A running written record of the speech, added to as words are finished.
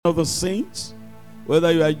of the saints,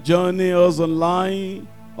 whether you are joining us online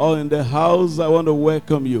or in the house, I want to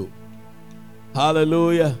welcome you.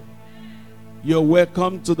 Hallelujah. You're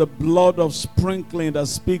welcome to the blood of sprinkling that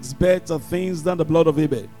speaks better things than the blood of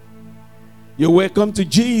Abel. You're welcome to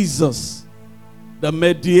Jesus, the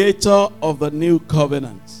mediator of the new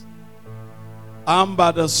covenant. And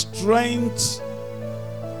by the strength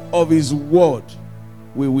of his word,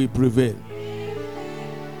 we will prevail.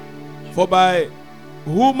 For by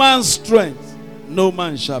human strength, no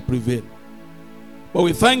man shall prevail. But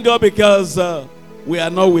we thank God because we are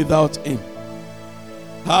not without him.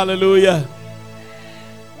 Hallelujah.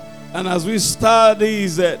 And as we start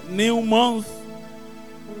this new month,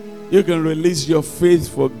 you can release your faith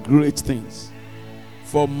for great things,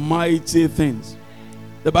 for mighty things.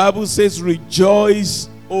 The Bible says, rejoice,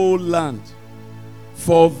 O land,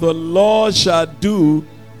 for the Lord shall do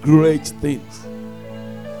great things.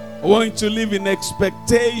 I want you to live in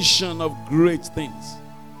expectation of great things.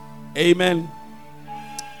 Amen.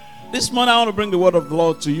 This morning I want to bring the word of the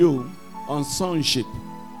Lord to you on sonship.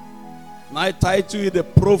 And I title it the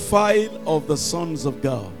profile of the sons of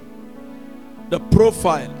God. The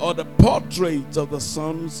profile or the portrait of the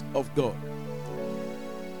sons of God.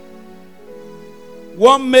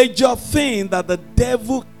 One major thing that the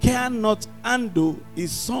devil cannot handle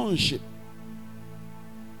is sonship.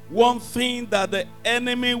 One thing that the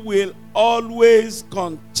enemy will always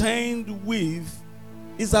contend with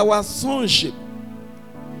is our sonship.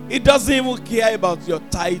 He doesn't even care about your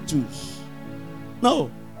titles.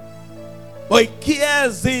 No. But he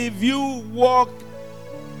cares if you walk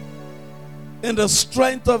in the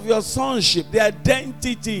strength of your sonship, the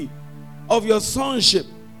identity of your sonship.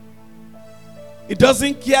 He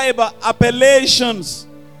doesn't care about appellations.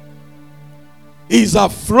 He's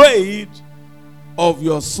afraid of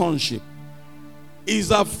your sonship.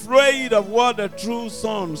 He's afraid of what the true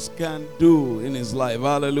sons can do in his life.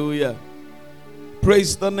 Hallelujah.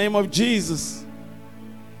 Praise the name of Jesus.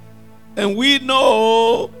 And we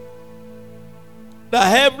know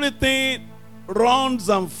that everything runs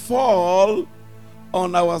and falls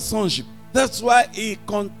on our sonship. That's why he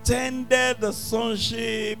contended the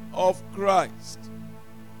sonship of Christ.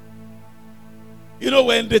 You know,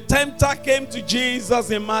 when the tempter came to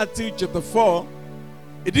Jesus in Matthew chapter 4,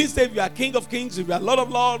 he didn't say if you are King of Kings, if you are Lord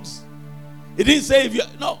of Lords. He didn't say if you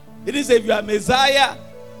are, he didn't say if you are Messiah.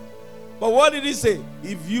 But what did he say?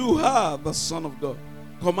 If you are the Son of God,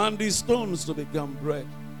 command these stones to become bread.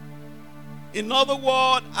 In other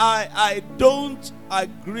words, I don't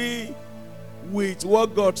agree with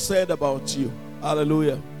what God said about you.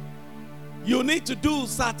 Hallelujah. You need to do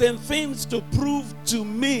certain things to prove to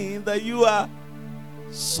me that you are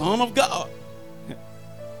Son of God.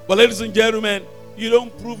 But ladies and gentlemen, you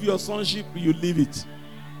don't prove your sonship, you leave it.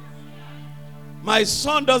 My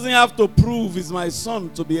son doesn't have to prove he's my son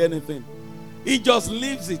to be anything. He just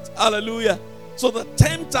leaves it. Hallelujah. So the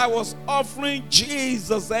tempter was offering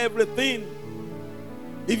Jesus everything.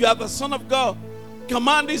 If you are the Son of God,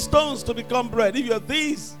 command these stones to become bread. If you're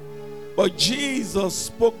these. But Jesus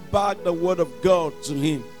spoke back the word of God to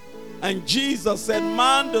him. And Jesus said,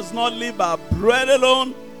 man does not live by bread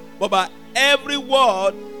alone, but by every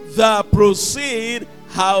word that proceed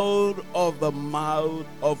out of the mouth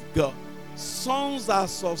of God. Sons are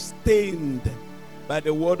sustained by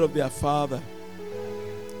the word of their father.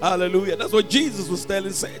 Hallelujah. That's what Jesus was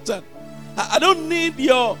telling Satan. I don't need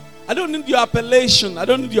your appellation. I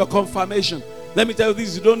don't need your confirmation. Let me tell you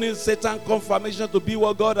this, you don't need Satan's confirmation to be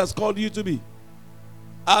what God has called you to be.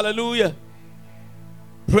 Hallelujah.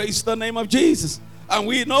 Praise the name of Jesus. And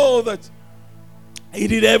we know that he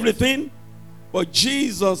did everything, but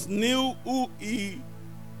Jesus knew who he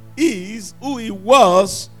is, who he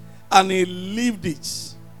was, and he lived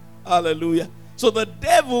it. Hallelujah. So the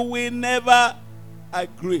devil will never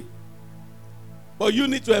agree. But you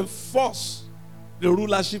need to enforce the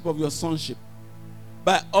rulership of your sonship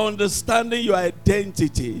by understanding your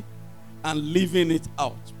identity and living it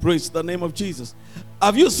out. Praise the name of Jesus.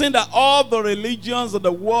 Have you seen that all the religions of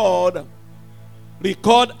the world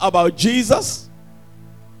record about Jesus?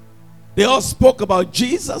 They all spoke about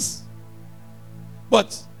Jesus,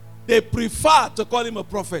 but they prefer to call him a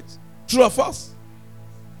prophet. True or false?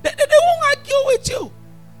 They won't argue with you.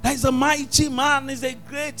 That is a mighty man. He's a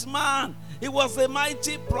great man. He was a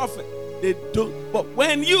mighty prophet. They don't. But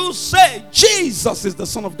when you say Jesus is the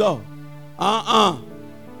Son of God,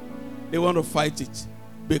 they want to fight it,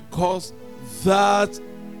 because that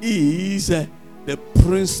is the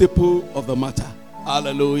principle of the matter.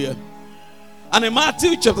 Hallelujah. And in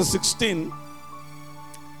Matthew chapter 16,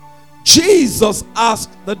 Jesus asked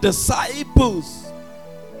the disciples,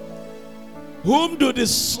 Whom do the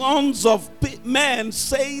sons of men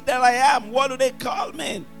say that I am? What do they call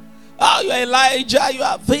me? Oh, you are Elijah, you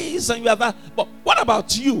are this and you are that. But what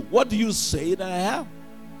about you? What do you say that I am?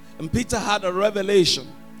 And Peter had a revelation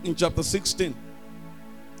in chapter 16.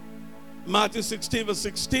 Matthew 16 verse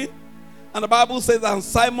 16. And the Bible says, and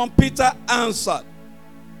Simon Peter answered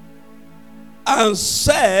and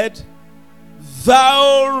said,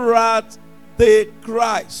 thou art the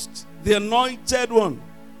Christ, the anointed one,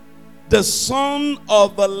 the Son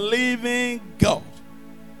of the living God.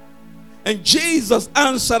 And Jesus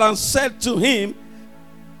answered and said to him,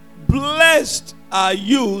 blessed are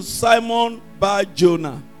you, Simon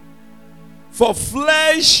Bar-Jonah, for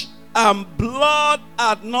flesh and blood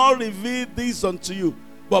hath not revealed this unto you,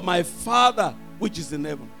 but my Father which is in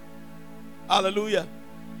heaven. Hallelujah.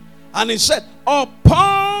 And he said,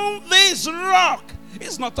 upon this rock.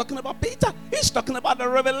 He's not talking about Peter. He's talking about the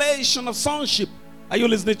revelation of sonship. Are you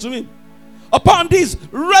listening to me? Upon this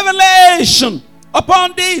revelation,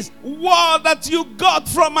 upon this word that you got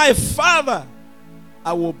from my Father,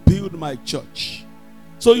 I will build my church.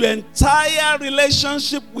 So your entire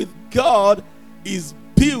relationship with God is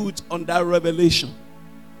built on that revelation.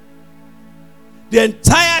 The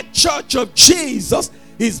entire church of Jesus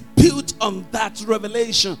is built on that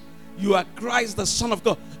revelation. You are Christ, the Son of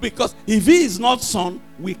God. Because if he is not son,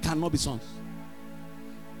 we cannot be sons.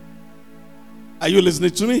 Are you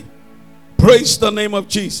listening to me? Praise the name of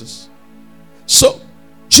Jesus. So,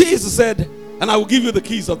 Jesus said, and I will give you the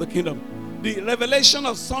keys of the kingdom. The revelation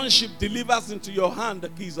of sonship delivers into your hand the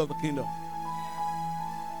keys of the kingdom.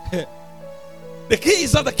 The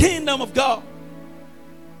keys of the kingdom of God.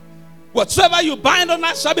 Whatsoever you bind on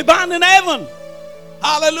earth shall be bound in heaven.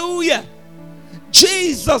 Hallelujah.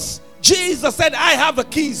 Jesus said, I have the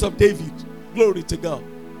keys of David. Glory to God.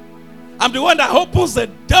 I'm the one that opens the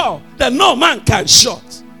door that no man can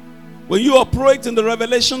shut. When you operate in the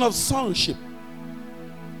revelation of sonship,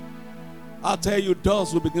 I'll tell you,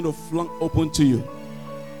 doors will begin to flung open to you.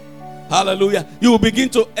 Hallelujah. You will begin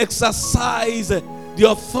to exercise the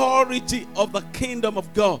authority of the kingdom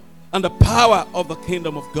of God and the power of the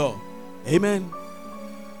kingdom of God. Amen.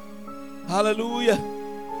 Hallelujah.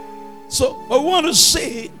 So, I want to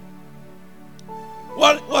say,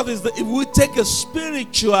 what is if we take a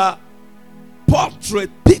spiritual portrait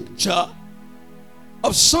picture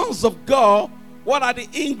of sons of God, what are the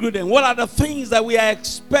ingredients? What are the things that we are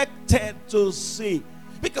expected to see?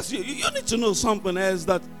 Because you need to know something else,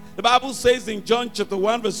 that the Bible says in John chapter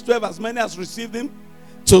 1 verse 12, as many as received him,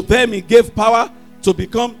 to them he gave power to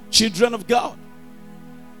become children of God.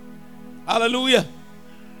 Hallelujah.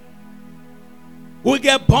 We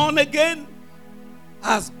get born again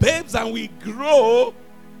as babes and we grow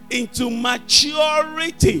into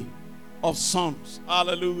maturity of sons.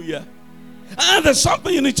 Hallelujah. And there's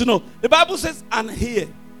something you need to know. The Bible says, and here,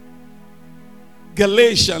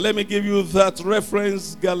 Galatians, let me give you that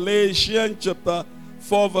reference. Galatians chapter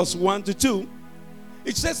 4 verse 1 to 2.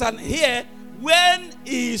 It says, and here, when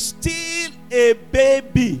he is still a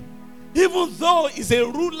baby, even though he's a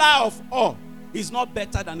ruler of all, he's not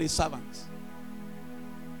better than a servant.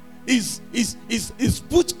 He's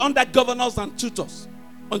put under governors and tutors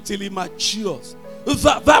until he matures.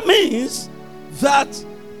 That means that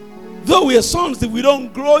though we are sons, if we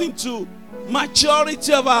don't grow into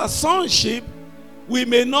maturity of our sonship, we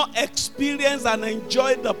may not experience and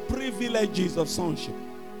enjoy the privileges of sonship.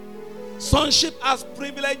 Sonship has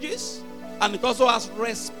privileges and it also has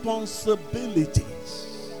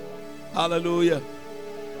responsibilities. Hallelujah.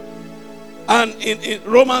 And in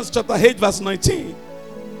Romans chapter 8 verse 19,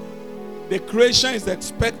 the creation is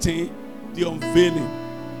expecting the unveiling,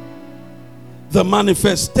 the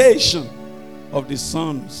manifestation of the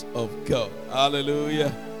sons of God.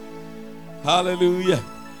 Hallelujah. Hallelujah.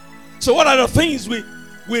 So what are the things we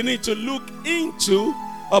need to look into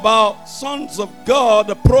about sons of God?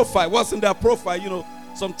 The profile. What's in their profile? You know,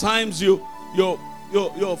 sometimes you're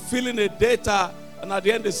filling the data and at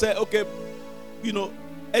the end they say, okay, you know,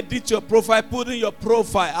 edit your profile, put in your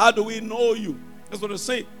profile. How do we know you? That's what they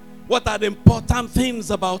say. What are the important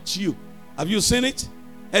things about you? Have you seen it?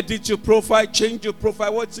 Edit your profile, change your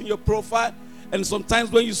profile, what's in your profile. And sometimes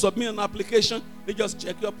when you submit an application, they just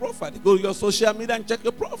check your profile. They go to your social media and check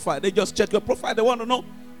your profile. They just check your profile. They want to know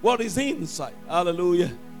what is inside.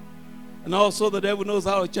 Hallelujah. And also the devil knows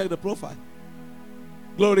how to check the profile.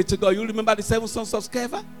 Glory to God. You remember the 7 sons of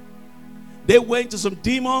Sceva? They went to some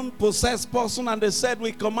demon-possessed person and they said,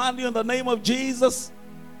 we command you in the name of Jesus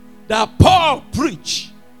that Paul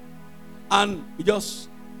preach. And he just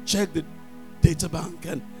checked the data bank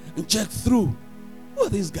and checked through. Who are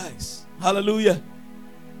these guys? Hallelujah.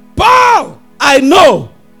 Paul, I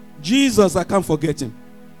know Jesus, I can't forget him.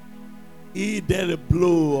 He did a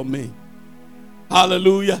blow on me.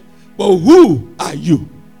 Hallelujah. But who are you?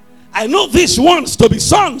 I know these ones to be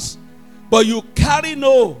sons, but you carry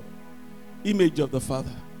no image of the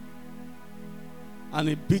Father. And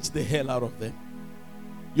he beats the hell out of them.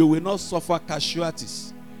 You will not suffer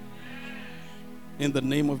casualties in the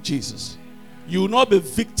name of Jesus. You will not be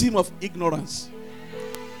victim of ignorance.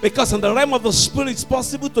 Because in the realm of the spirit, it's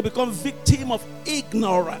possible to become victim of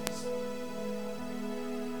ignorance.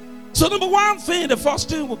 So number one thing, the first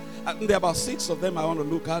thing, there are about 6 of them I want to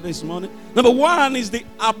look at this morning. Number one is the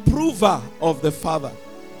approver of the Father.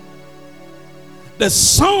 The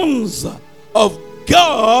sons of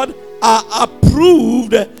God are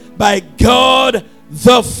approved by God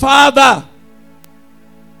the Father.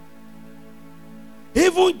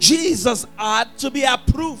 Even Jesus had to be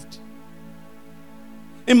approved.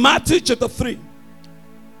 In Matthew chapter 3,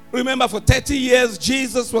 remember for 30 years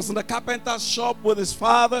Jesus was in the carpenter's shop with his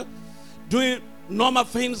father, doing normal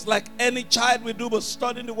things like any child will do, but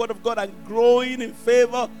studying the word of God and growing in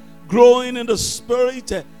favor, growing in the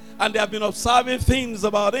spirit. And they have been observing things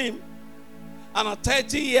about him. And at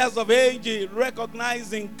 30 years of age, he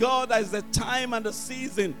recognizing God as the time and the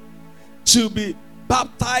season to be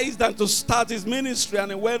baptized and to start his ministry.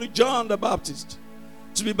 And he went to John the Baptist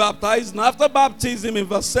to be baptized. And after baptism, in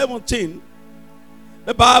verse 17,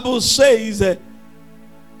 the Bible says,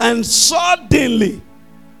 and suddenly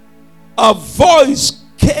a voice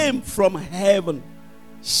came from heaven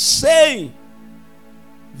saying,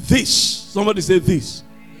 this, somebody say this.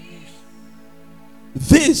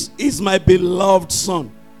 This is my beloved Son,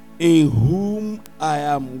 in whom I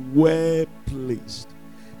am well pleased.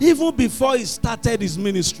 Even before he started his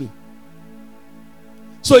ministry.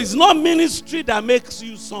 So it's not ministry that makes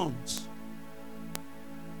you sons.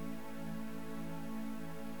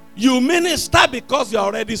 You minister because you're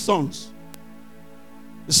already sons.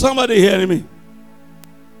 Is somebody hearing me?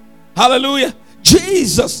 Hallelujah.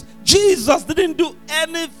 Jesus didn't do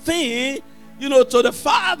anything, to the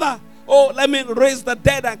Father. Oh, let me raise the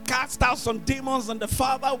dead and cast out some demons, and the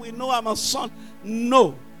Father will know I'm a son.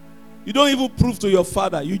 No. You don't even prove to your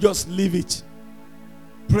Father. You just leave it.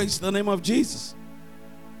 Praise the name of Jesus.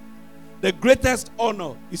 The greatest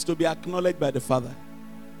honor is to be acknowledged by the Father.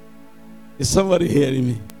 Is somebody hearing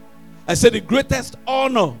me? I said the greatest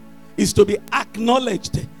honor is to be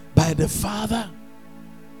acknowledged by the Father.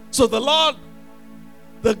 So the Lord,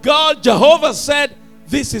 the God Jehovah said,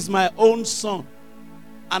 this is my own son,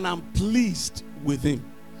 and I'm pleased with him.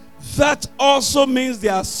 That also means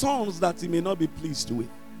there are sons that he may not be pleased with.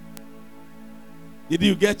 Did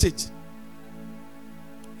you get it?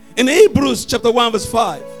 In Hebrews chapter 1 verse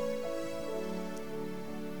 5,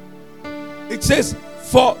 it says,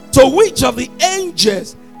 for to which of the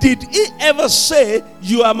angels did he ever say,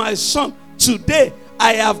 you are my son? Today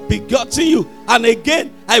I have begotten you, and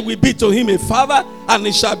again I will be to him a father, and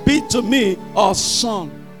he shall be to me a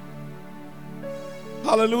son.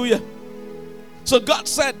 Hallelujah. So God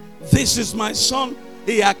said, this is my son.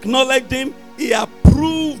 He acknowledged him. He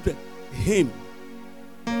approved him.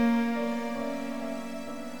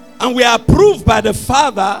 And we are approved by the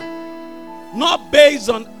Father, not based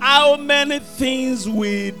on how many things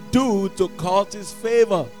we do to court his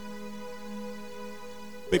favor,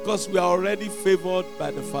 because we are already favored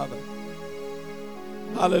by the Father.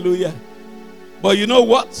 Hallelujah. But you know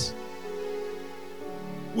what?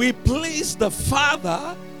 We please the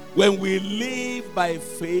Father when we live by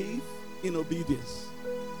faith in obedience.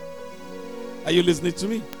 Are you listening to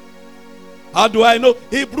me? How do I know?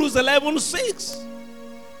 Hebrews 11:6.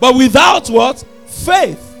 But without what?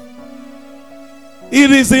 Faith. It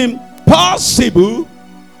is impossible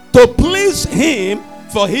to please him,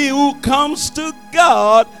 for he who comes to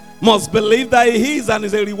God must believe that he is, and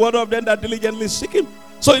is a rewarder of them that diligently seek him.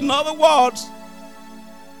 So in other words,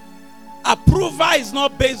 approval is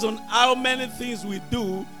not based on how many things we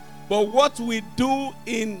do, but what we do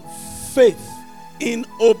in faith, in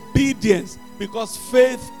obedience, because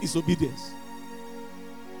faith is obedience.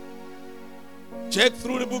 Check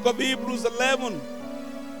through the book of Hebrews 11,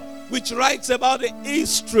 which writes about the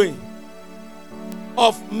history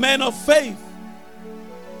of men of faith.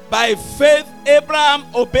 By faith, Abraham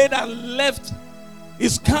obeyed and left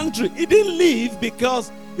his country. He didn't leave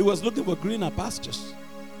because he was looking for greener pastures.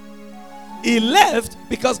 He left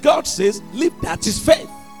because God says, leave. That is faith.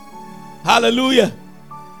 Hallelujah.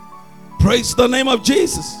 Praise the name of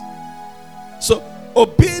Jesus. So,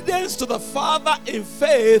 obedience to the Father in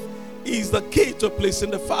faith is the key to pleasing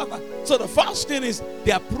the Father. So the first thing is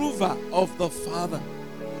the approval of the Father.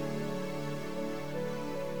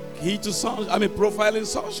 Key to son,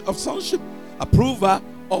 profiling of sonship. Approval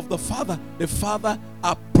of the Father. The Father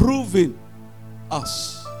approving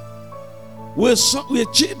us. We're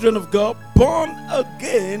children of God, born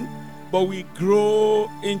again, but we grow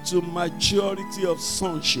into maturity of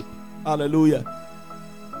sonship. Hallelujah.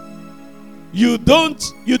 You don't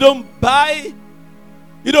give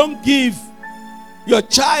your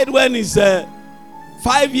child when he's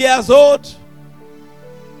 5 years old.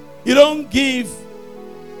 You don't give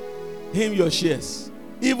him your shares,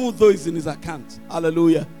 even though it's in his account.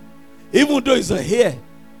 Hallelujah. Even though it's a hair,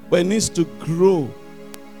 but it needs to grow.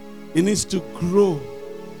 It needs to grow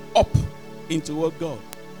up into what God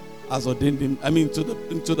has ordained him. Into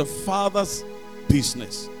the Father's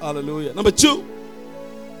business. Hallelujah. Number 2,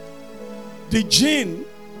 the gene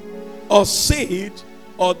or seed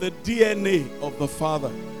or the DNA of the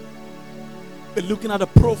Father. We're looking at the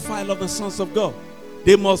profile of the sons of God.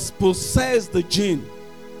 They must possess the gene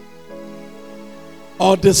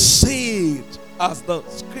or the seed, as the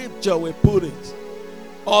scripture will put it,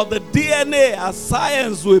 or the DNA, as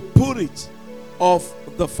science will put it, of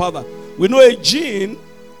the Father. We know a gene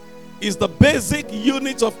is the basic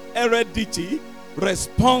unit of heredity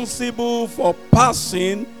responsible for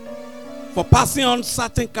passing on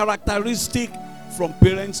certain characteristics from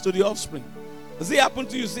parents to the offspring. Does it happen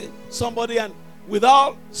to you, see somebody, and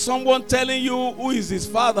without someone telling you who is his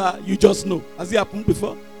father, you just know? Has it happened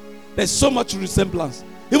before? There's so much resemblance.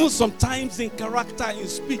 Even sometimes in character, in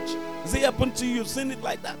speech. Has it happened to you? You've seen it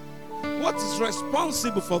like that. What is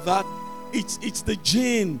responsible for that? It's the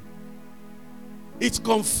gene. It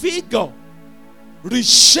configure,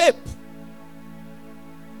 reshape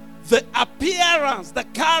the appearance, the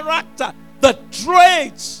character, the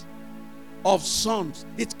traits of sons.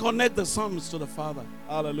 It connects the sons to the Father.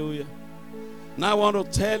 Hallelujah. Now I want to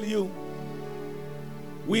tell you,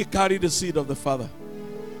 we carry the seed of the Father.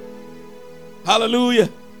 Hallelujah.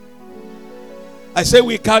 I say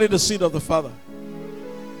we carry the seed of the Father.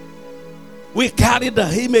 We carry the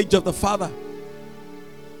image of the Father.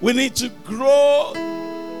 We need to grow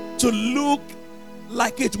to look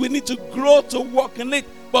like it. We need to grow to walk in it.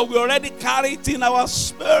 But we already carry it in our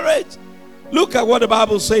spirit. Look at what the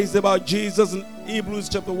Bible says about Jesus in Hebrews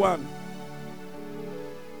chapter 1.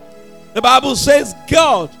 The Bible says,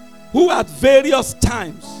 God, who at various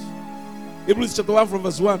times, Hebrews chapter 1 from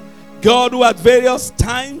verse 1, God, who at various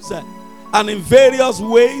times and in various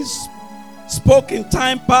ways spoke in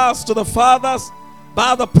time past to the fathers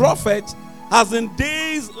by the prophet, has in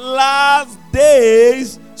these last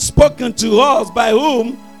days spoken to us by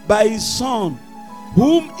whom? By his Son,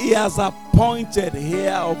 whom he has appointed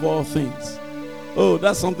heir of all things. Oh,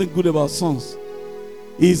 that's something good about sons.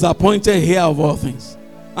 He is appointed heir of all things.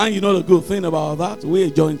 And you know the good thing about that? We are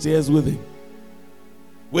joint heirs with him.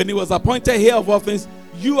 When he was appointed heir of all things,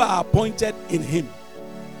 you are appointed in him.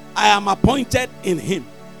 I am appointed in him.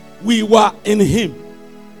 We were in him.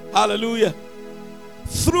 Hallelujah.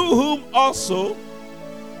 Through whom also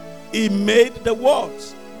he made the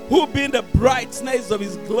worlds, who being the brightness of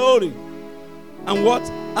his glory, and what?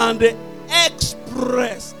 And the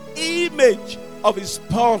express image of his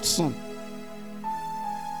person,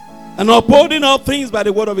 and upholding all things by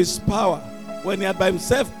the word of his power, when he had by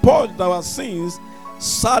himself purged our sins,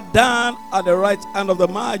 sat down at the right hand of the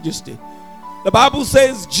majesty. The Bible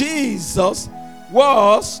says Jesus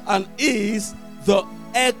was and is the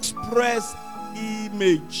express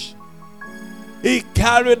image. He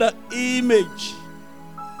carried the image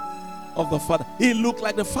of the Father. He looked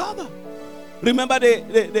like the Father. Remember,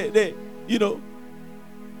 they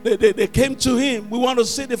came to him. We want to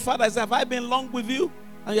see the Father. I said, have I been long with you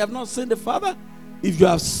and you have not seen the Father? If you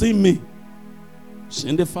have seen me,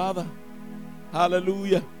 seen the Father.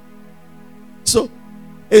 Hallelujah. So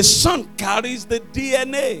a son carries the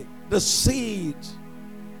DNA, the seed.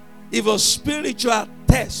 If a spiritual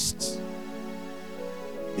test,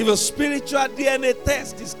 if a spiritual DNA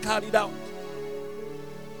test is carried out,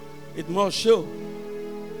 it must show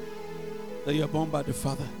that you are born by the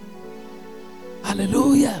Father.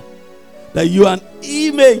 Hallelujah. That you are an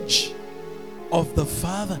image of the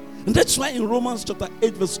Father. And that's why in Romans chapter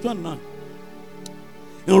 8 verse 29,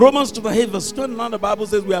 in Romans chapter 8 verse 29, the Bible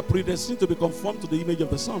says we are predestined to be conformed to the image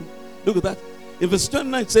of the Son. Look at that. In verse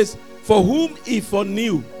 29 it says, for whom he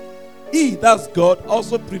foreknew, he, that's God,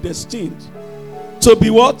 also predestined to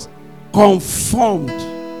be what? Conformed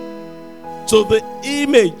to the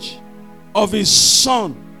image of his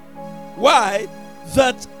Son. Why?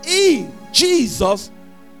 That he, Jesus,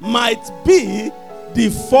 might be the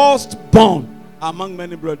firstborn among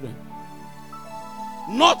many brethren.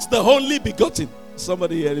 Not the only begotten.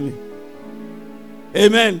 Somebody hearing me?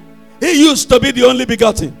 Amen. He used to be the only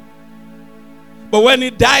begotten. But when he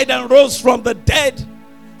died and rose from the dead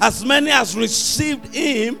As many as received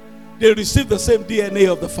him, they received the same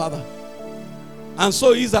DNA of the Father. And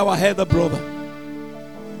so he's our elder brother.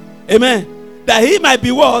 Amen. That he might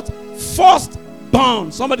be what?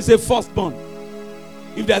 Firstborn. Somebody say firstborn.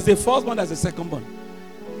 If there's a firstborn, there's a secondborn.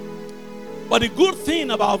 But the good thing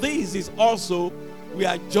about this is also we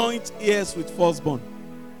are joint heirs with firstborn.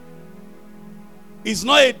 It's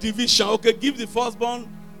not a division. Okay, give the firstborn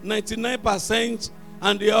 99%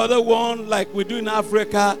 and the other one, like we do in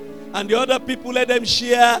Africa, and the other people, let them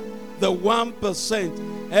share the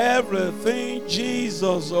 1%. Everything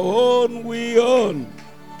Jesus own, we own.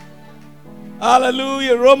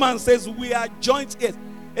 Hallelujah. Romans says we are joint heirs.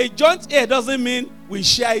 A joint heir doesn't mean we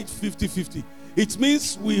share it 50-50. It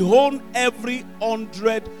means we own every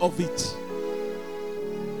 100 of it.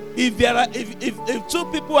 If two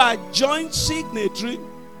people are joint signatory,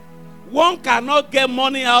 one cannot get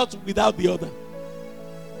money out without the other.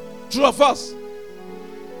 True of us.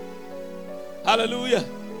 Hallelujah.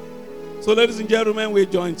 So ladies and gentlemen, we're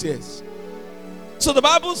joint heirs. So the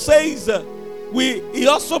Bible says he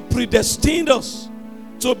also predestined us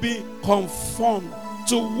to be conformed,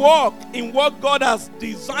 to walk in what God has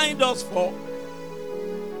designed us for,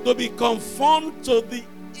 to be conformed to the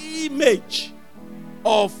image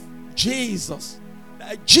of Jesus.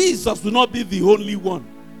 Jesus will not be the only one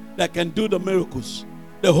that can do the miracles,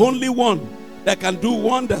 the only one that can do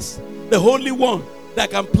wonders, the only one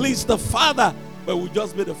that can please the Father, but will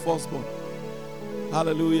just be the firstborn.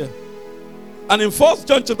 Hallelujah. And in 1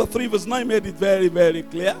 John chapter 3 verse 9 made it very, very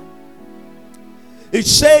clear. It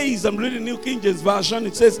says, I'm reading New King James Version,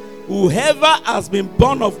 it says, whoever has been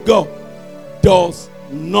born of God does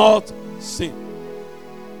not sin,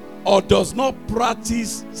 or does not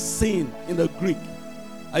practice sin in the Greek.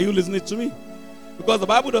 Are you listening to me? Because the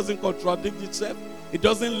Bible doesn't contradict itself. It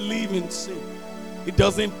doesn't live in sin. It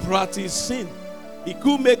doesn't practice sin. It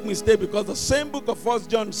could make mistake, because the same book of 1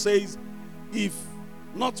 John says, if,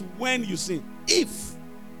 not when you sin, if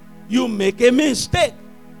you make a mistake,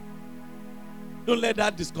 don't let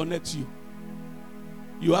that disconnect you.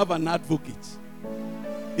 You have an advocate.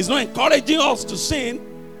 He's not encouraging us to sin,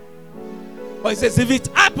 but he says if it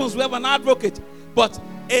happens, we have an advocate. But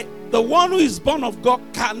the one who is born of God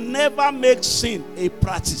can never make sin a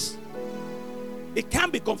practice. It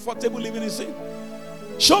can't be comfortable living in sin.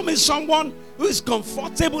 Show me someone who is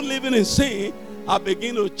comfortable living in sin, I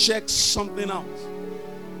begin to check something out.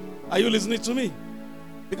 Are you listening to me?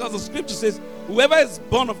 Because the scripture says, whoever is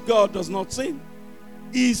born of God does not sin.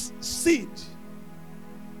 His seed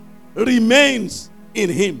remains in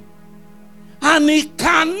him. And he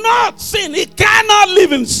cannot sin. He cannot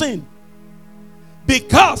live in sin.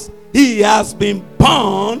 Because he has been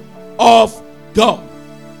born of God.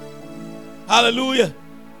 Hallelujah.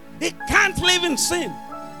 He can't live in sin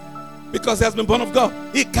because he has been born of God.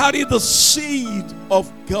 He carried the seed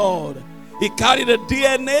of God. He carried the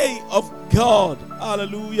DNA of God.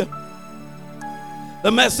 Hallelujah.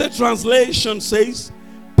 The Message translation says,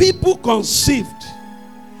 people conceived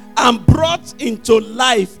and brought into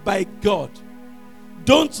life by God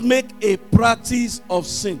don't make a practice of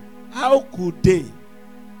sin. How could they?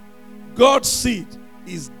 God's seed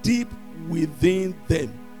is deep within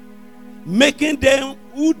them, making them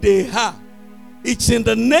who they are. It's in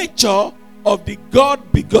the nature of the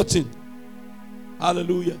God begotten.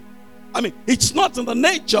 Hallelujah. It's not in the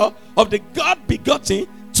nature of the God begotten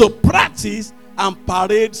to practice and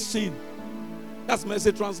parade sin. That's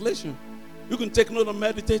Message translation. You can take note and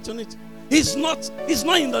meditate on it. It's not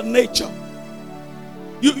in the nature.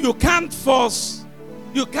 You can't force,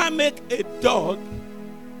 you can't make a dog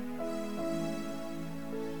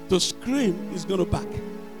to scream, he's going to bark.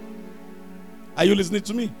 Are you listening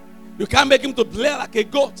to me? You can't make him to play like a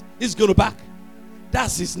goat, he's going to bark.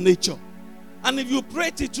 That's his nature. And if you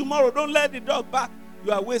pray till tomorrow, don't let the dog bark,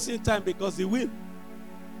 you are wasting time, because he will.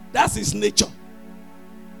 That's his nature.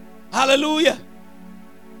 Hallelujah.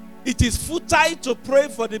 It is futile to pray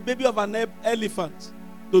for the baby of an elephant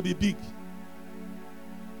to be big.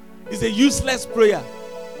 It's a useless prayer.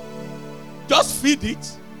 Just feed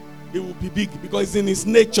it, it will be big, because it's in its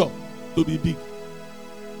nature to be big.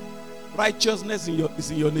 Righteousness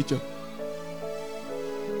is in your nature.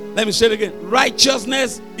 Let me say it again.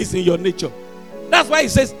 Righteousness is in your nature. That's why he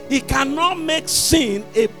says he cannot make sin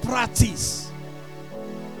a practice.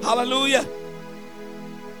 Hallelujah.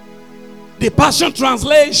 The Passion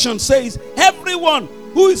Translation says, everyone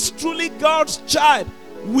who is truly God's child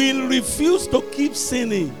will refuse to keep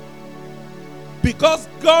sinning, because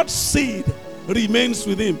God's seed remains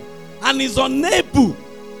with him and is unable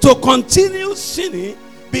to continue sinning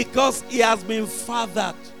because he has been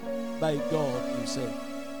fathered by God himself.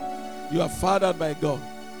 You are fathered by God.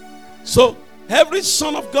 So every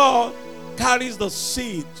son of God carries the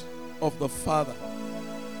seed of the Father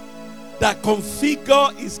that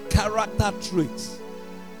configure his character traits,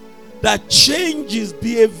 that changes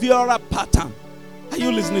behavioral pattern. Are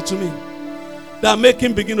you listening to me? That make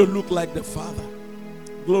him begin to look like the Father.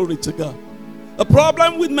 Glory to God. The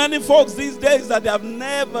problem with many folks these days is that they have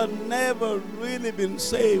never really been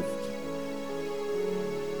saved.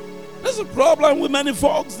 That's a problem with many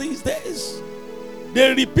folks these days.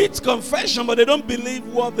 They repeat confession, but they don't believe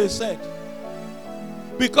what they said.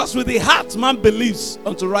 Because with the heart, man believes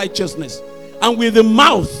unto righteousness. And with the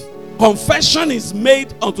mouth, confession is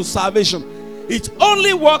made unto salvation. It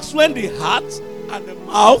only works when the heart and the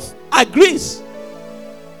mouth agrees.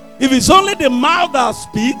 If it's only the mouth that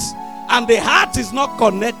speaks and the heart is not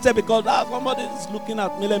connected because somebody is looking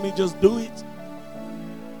at me, let me just do it,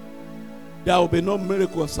 there will be no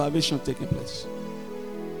miracle of salvation taking place.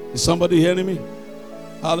 Is somebody hearing me?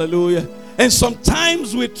 Hallelujah. And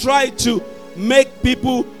sometimes we try to make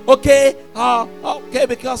people, okay,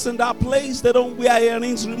 because in that place they don't wear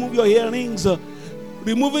earrings, remove your earrings.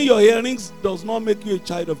 Removing your earrings does not make you a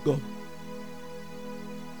child of God.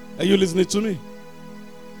 Are you listening to me?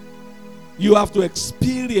 You have to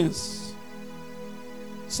experience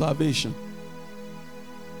salvation.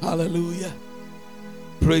 Hallelujah.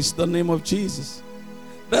 Praise the name of Jesus.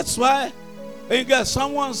 That's why when you get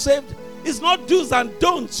someone saved, it's not do's and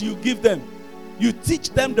don'ts you give them. You teach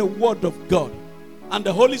them the word of God, and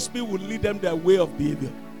the Holy Spirit will lead them their way of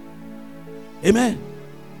behavior. Amen.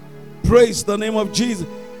 Praise the name of Jesus.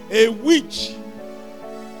 A witch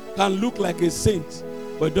can look like a saint,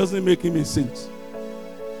 but it doesn't make him a saint.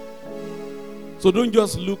 So don't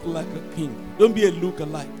just look like a king. Don't be a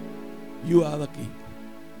look-alike. You are the king.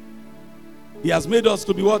 He has made us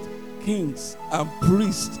to be what? Kings and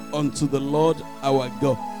priests unto the Lord our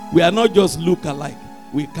God. We are not just look-alike.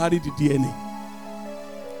 We carry the DNA.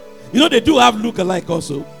 You know, they do have look-alike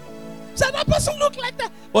also. So that person look like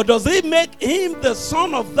that. But does it make him the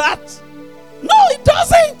son of that? No, it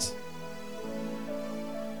doesn't.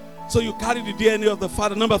 So you carry the DNA of the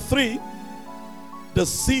Father. Number 3, the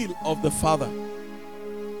seal of the Father.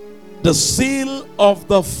 The seal of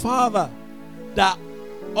the Father that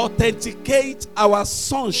authenticates our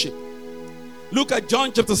sonship. Look at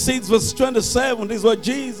John chapter 6 verse 27. This is what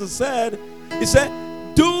Jesus said. He said,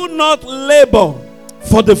 do not labor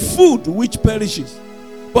for the food which perishes,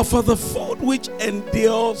 but for the food which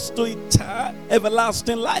endures to eternal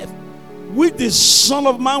everlasting life, which the Son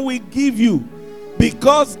of Man will give you,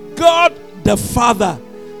 because God the Father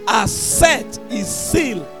has set his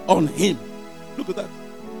seal on him. Look at that.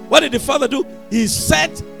 What did the Father do? He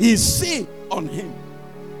set his seal on him.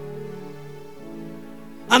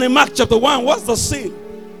 And in Mark chapter 1, what's the seal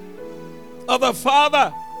of the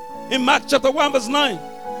Father? In Mark chapter 1 verse 9,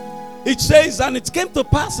 it says, and it came to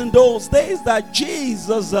pass in those days that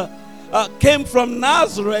Jesus came from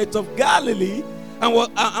Nazareth of Galilee and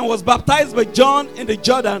was baptized by John in the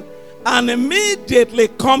Jordan. And immediately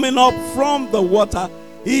coming up from the water,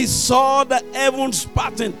 he saw the heavens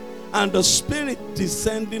parting and the Spirit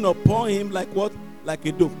descending upon him like what? Like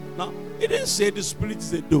a dove. Now, he didn't say the Spirit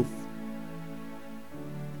is a dove.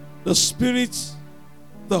 The Spirit,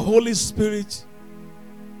 the Holy Spirit,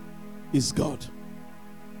 is God.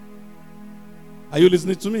 Are you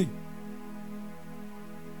listening to me?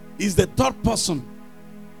 He's the third person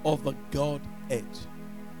of the Godhead.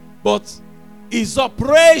 But his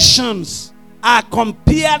operations are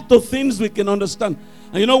compared to things we can understand.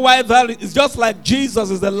 And you know why that is? Just like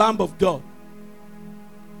Jesus is the Lamb of God.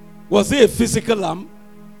 Was he a physical lamb?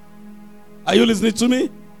 Are you listening to me?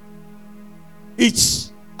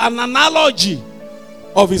 It's an analogy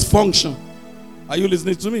of his function. Are you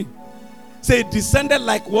listening to me? Say it descended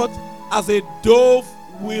like what? As a dove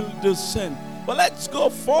will descend. But let's go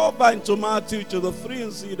further into Matthew chapter 3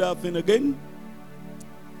 and see that thing again.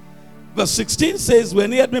 Verse 16 says,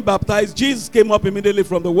 when he had been baptized, Jesus came up immediately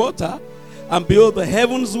from the water, and behold, the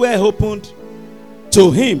heavens were opened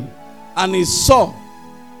to him, and he saw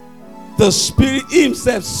the Spirit, he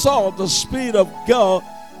himself saw the Spirit of God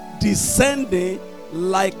descending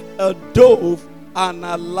like a dove and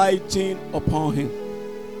alighting upon him.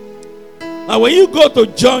 Now when you go to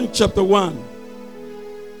John chapter 1,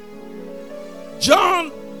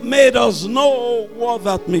 John made us know what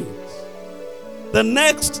that means. The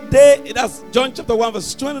next day, that's John chapter 1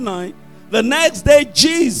 verse 29. The next day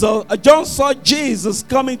John saw Jesus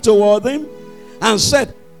coming toward him and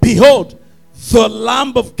said, behold, the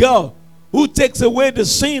Lamb of God who takes away the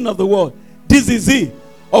sin of the world. This is he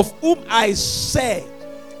of whom I said,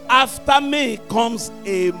 after me comes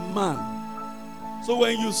a man. So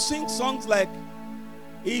when you sing songs like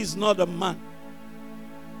He is not a man.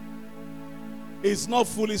 It's not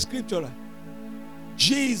fully scriptural.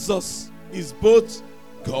 Jesus is both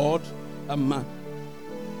God and man.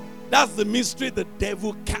 That's the mystery the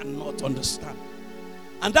devil cannot understand.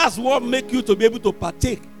 And that's what makes you to be able to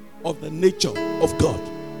partake of the nature of God.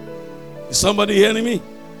 Is somebody hearing me?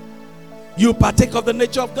 You partake of the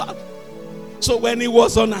nature of God. So when he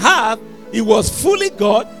was on earth, he was fully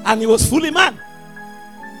God and he was fully man.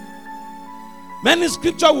 Many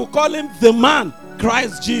scripture will call him the man,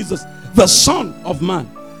 Christ Jesus, the Son of Man.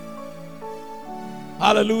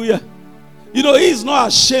 Hallelujah. You know, he is not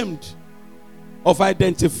ashamed of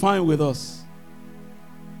identifying with us.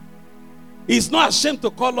 He is not ashamed to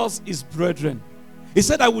call us his brethren. He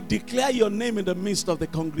said, I will declare your name in the midst of the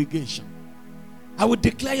congregation. I will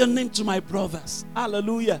declare your name to my brothers.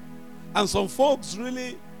 Hallelujah. And some folks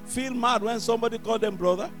really feel mad when somebody calls them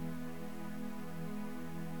brother.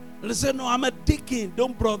 And they say, no, I'm a deacon.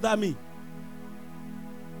 Don't brother me.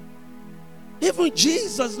 Even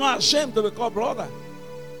Jesus is not ashamed to be called brother.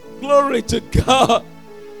 Glory to God.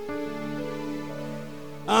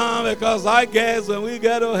 Because I guess when we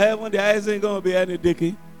get to heaven, there isn't going to be any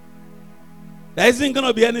deacon. There isn't going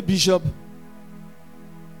to be any bishop.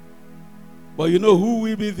 But you know who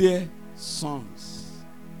will be there? Sons.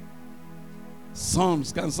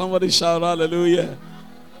 Sons. Can somebody shout hallelujah?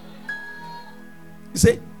 You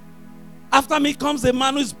see, after me comes a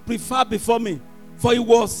man who is preferred before me, for he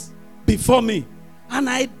was before me, and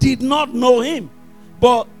I did not know him,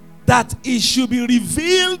 but that he should be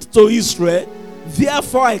revealed to Israel.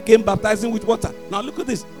 Therefore I came baptizing with water. Now look at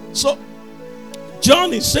this. So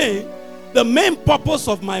John is saying the main purpose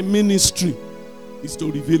of my ministry is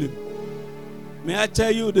to reveal him. May I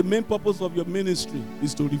tell you, the main purpose of your ministry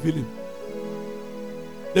is to reveal him.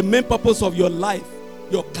 The main purpose of your life,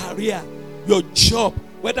 your career, your job,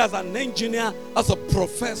 whether as an engineer, as a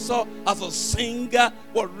professor, as a singer,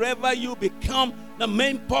 whatever you become, the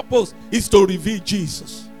main purpose is to reveal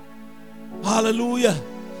Jesus. Hallelujah.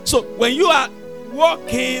 So when you are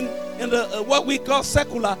walking in the what we call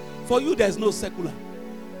secular, for you there's no secular.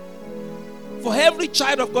 For every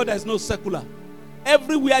child of God there's no secular.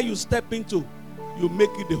 Everywhere you step into, you make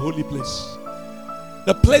it the holy place.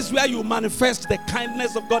 The place where you manifest the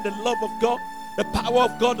kindness of God, the love of God, the power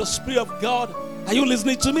of God, the Spirit of God. Are you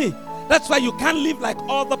listening to me? That's why you can't live like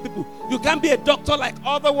other people. You can't be a doctor like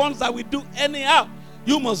other ones that we do anyhow.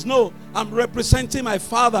 You must know I'm representing my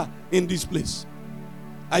Father in this place.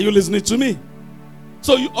 Are you listening to me?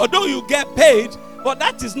 So although you get paid, but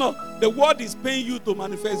that is not. The word is paying you to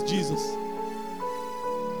manifest Jesus.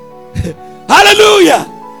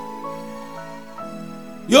 Hallelujah.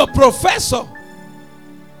 You're a professor.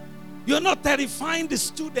 You're not terrifying the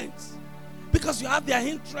students because you have their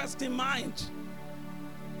interest in mind.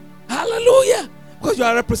 Hallelujah. Because you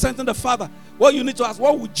are representing the Father. What you need to ask,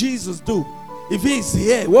 what would Jesus do? If he is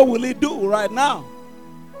here, what will he do right now?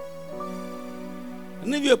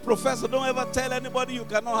 And if you're a professor, don't ever tell anybody you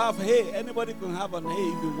cannot have hay. Anybody can have an hay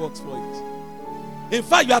if he works for it. In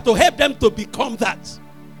fact, you have to help them to become that.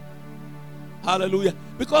 Hallelujah.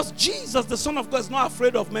 Because Jesus, the Son of God, is not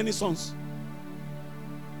afraid of many sons.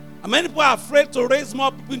 And many people are afraid to raise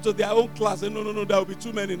more people into their own class. And no, there will be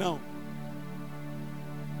too many now.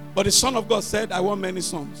 But the Son of God said, I want many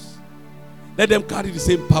sons. Let them carry the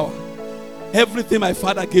same power. Everything my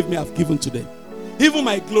Father gave me, I've given to them. Even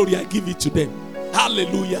my glory, I give it to them.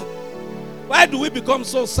 Hallelujah. Why do we become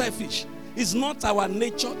so selfish? It's not our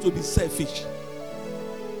nature to be selfish.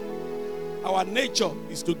 Our nature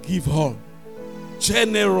is to give all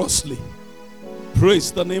generously.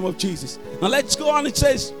 Praise the name of Jesus. Now let's go on. It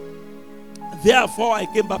says, therefore I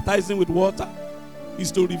came baptizing with water,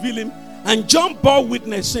 is to reveal him. And John bore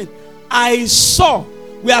witness saying, I saw.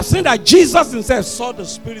 We have seen that Jesus himself saw the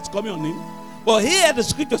Spirit coming on him. But here the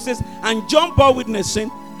scripture says, and John bore witness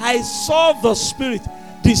saying, I saw the Spirit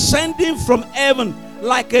descending from heaven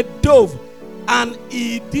like a dove. And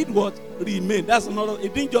he did what? Remain. That's another.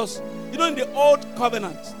 It didn't just, in the old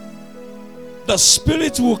covenant, the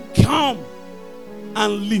Spirit will come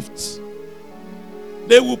and lift.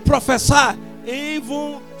 They will prophesy.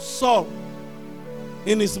 Even Saul,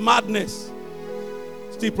 in his madness,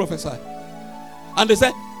 still prophesied. And they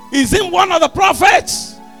said, is he one of the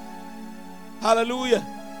prophets? Hallelujah.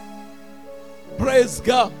 Praise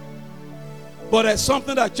God. But there's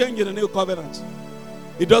something that changed in the new covenant.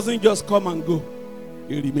 It doesn't just come and go.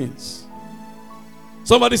 It remains.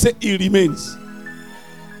 Somebody say, it remains.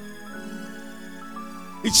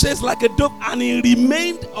 It says like a dove, and he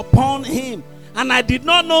remained upon him. And I did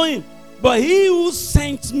not know him. But he who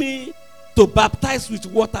sent me to baptize with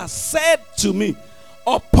water said to me,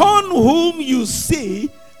 upon whom you see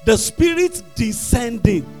the Spirit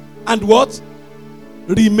descending and what?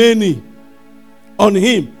 Remaining on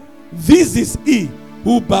him. This is he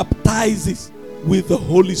who baptizes with the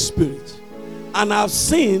Holy Spirit. And I've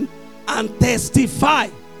seen and testify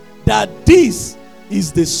that this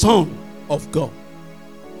is the Son of God.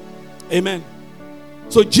 Amen.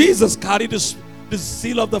 So Jesus carried the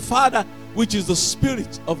seal of the Father, which is the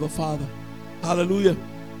Spirit of the Father. Hallelujah.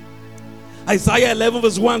 Isaiah 11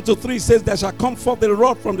 verse 1 to 3 says, there shall come forth a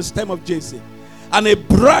rod from the stem of Jesse, and a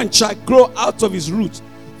branch shall grow out of his roots.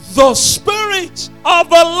 The Spirit of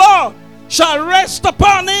the Lord shall rest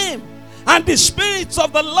upon him. And the Spirit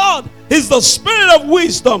of the Lord is the Spirit of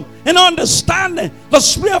wisdom and understanding, the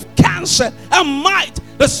Spirit of counsel and might,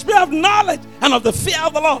 the Spirit of knowledge and of the fear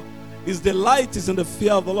of the Lord. His delight is in the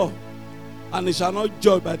fear of the Lord. And he shall not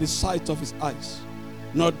judge by the sight of his eyes,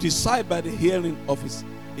 nor decide by the hearing of his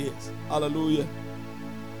ears. Hallelujah.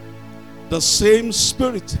 The same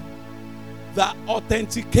Spirit that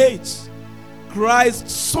authenticates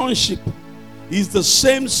Christ's sonship is the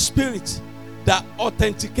same Spirit that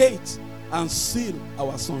authenticates and seals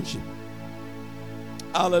our sonship.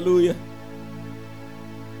 Hallelujah.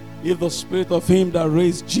 If the Spirit of him that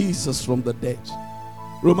raised Jesus from the dead,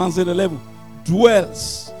 Romans 8:11,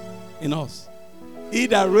 dwells in us, he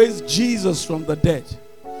that raised Jesus from the dead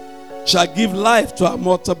shall give life to our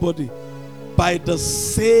mortal body by the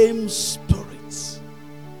same Spirit.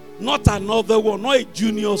 Not another one, not a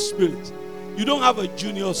junior spirit. You don't have a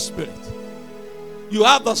junior spirit. You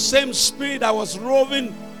have the same Spirit that was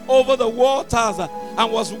roving over the waters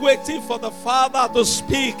and was waiting for the Father to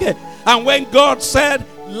speak. And when God said,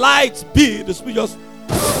 light be, the Spirit just,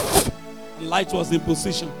 and light was in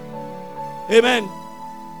position. Amen.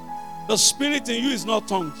 The Spirit in you is not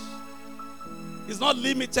tongues. It's not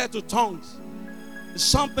limited to tongues. It's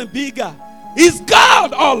something bigger. It's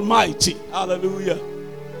God Almighty. Hallelujah.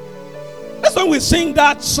 That's when we sing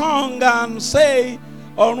that song and say,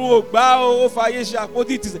 you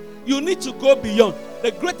need to go beyond.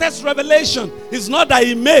 The greatest revelation is not that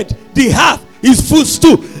he made the earth his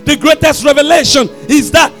footstool. The greatest revelation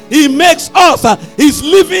is that he makes us his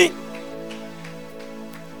living.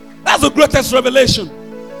 That's the greatest revelation.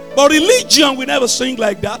 But religion will never sing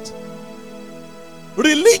like that.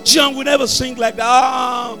 Religion will never sing like that.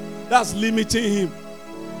 Ah, that's limiting him.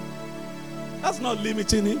 That's not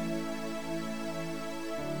limiting him.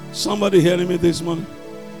 Somebody hearing me this morning?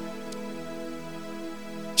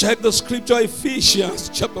 Check the scripture, Ephesians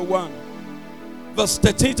chapter 1, verse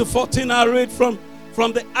 13 to 14. I read from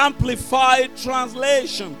the Amplified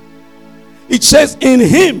Translation. It says, in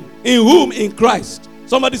him, in whom, in Christ.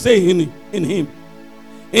 Somebody say in him.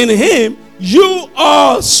 In him, you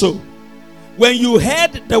also, when you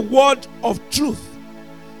heard the word of truth,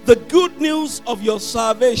 the good news of your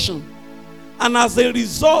salvation, and as a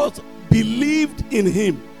result, believed in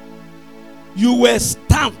him, you were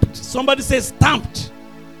stamped. Somebody say stamped.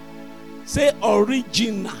 Say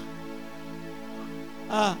original.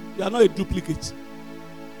 You are not a duplicate.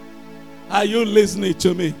 Are you listening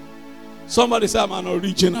to me? Somebody say I'm an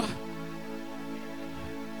original.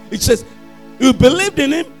 It says, you believed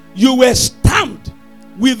in him, you were stamped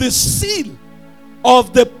with the seal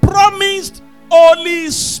of the promised Holy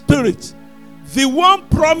Spirit, the one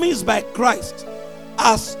promised by Christ,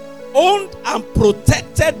 as owned and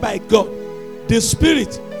protected by God. The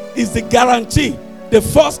Spirit is the guarantee, the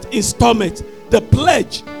first installment, the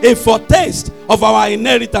pledge, a foretaste of our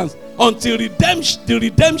inheritance until the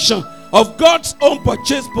redemption of God's own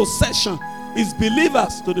purchased possession is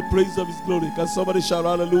believers to the praise of his glory. Can somebody shout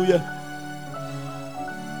hallelujah?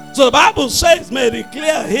 So the Bible says, made it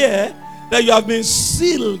clear here, that you have been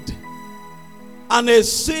sealed, and a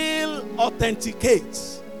seal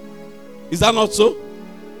authenticates. Is that not so?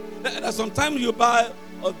 Sometimes you buy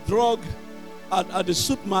a drug at the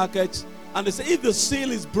supermarket and they say, if the seal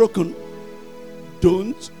is broken,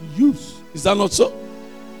 don't use. Is that not so?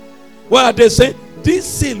 Well, they say this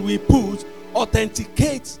seal we put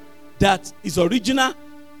authenticates that is original.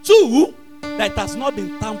 Two, that has not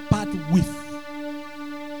been tampered with.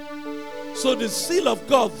 So the seal of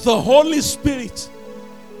God, the Holy Spirit,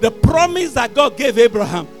 the promise that God gave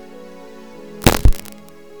Abraham.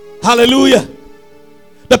 Hallelujah.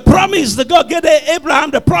 The promise that God gave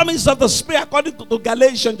Abraham, the promise of the Spirit, according to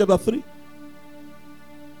Galatians chapter 3,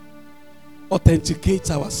 authenticates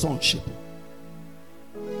our sonship.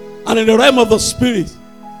 And in the realm of the Spirit,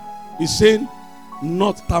 he's saying,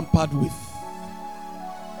 not tampered with.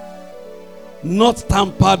 Not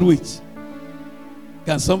tampered with.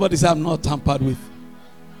 Can somebody say, I'm not tampered with?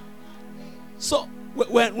 So,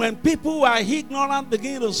 when people who are ignorant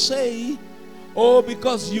begin to say, Oh,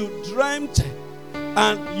 because you dreamt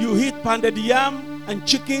and you hit pounded yam and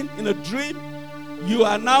chicken in a dream, you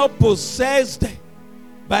are now possessed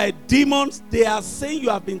by demons. They are saying you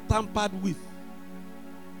have been tampered with.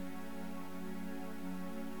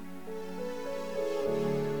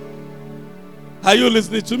 Are you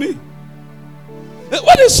listening to me?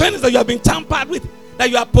 What he's saying is that you have been tampered with, that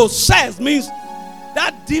you are possessed, means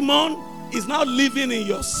that demon is now living in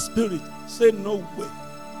your spirit. Say, no way.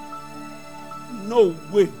 No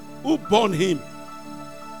way. Who born him?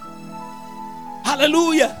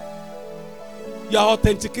 Hallelujah. You are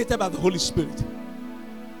authenticated by the Holy Spirit.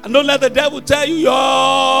 And don't let the devil tell you,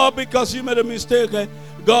 oh, because you made a mistake,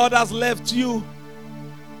 God has left you.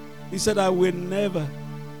 He said, I will never.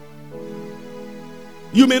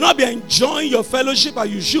 You may not be enjoying your fellowship as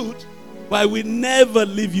you should, but I will never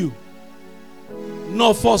leave you,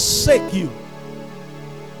 nor forsake you.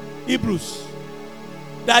 Hebrews.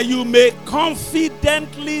 That you may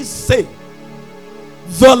confidently say,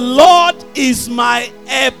 the Lord is my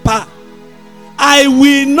helper. I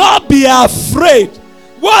will not be afraid.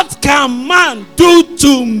 What can man do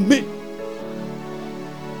to me?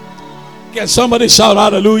 Can somebody shout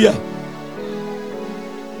hallelujah?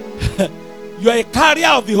 You are a carrier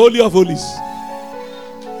of the Holy of Holies.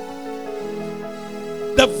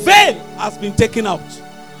 The veil has been taken out.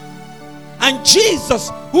 And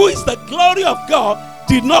Jesus, who is the glory of God,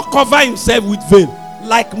 did not cover himself with veil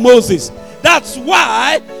like Moses. That's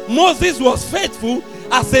why Moses was faithful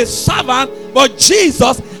as a servant, but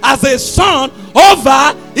Jesus as a son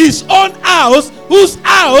over his own house, whose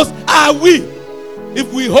house are we?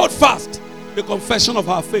 If we hold fast the confession of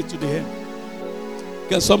our faith to the end.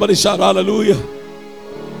 Can somebody shout hallelujah?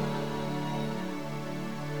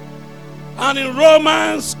 And in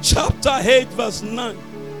Romans chapter 8 verse 9,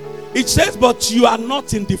 it says, but you are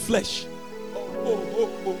not in the flesh.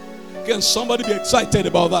 Oh. Can somebody be excited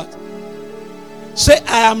about that? Say,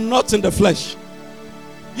 I am not in the flesh.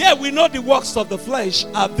 Yeah, we know the works of the flesh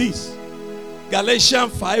are these.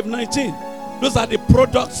 Galatians 5:19. Those are the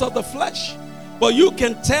products of the flesh. But you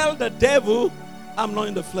can tell the devil, I'm not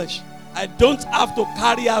in the flesh. I don't have to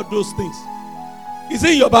carry out those things. Is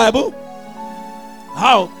it in your Bible?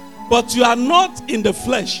 How? But you are not in the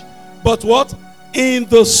flesh, but what? In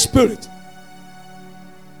the spirit.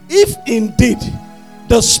 If indeed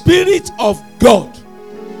the Spirit of God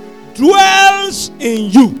dwells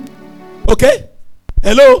in you. Okay?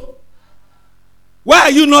 Hello? Why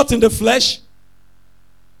are you not in the flesh?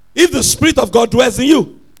 If the Spirit of God dwells in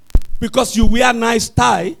you, because you wear nice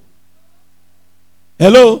tie.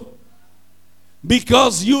 Hello?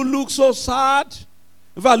 Because you look so sad.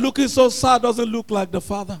 In fact, looking so sad doesn't look like the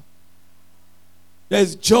Father.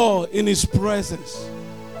 There's joy in his presence.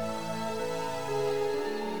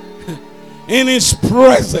 In his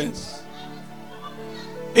presence.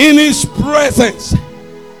 In his presence.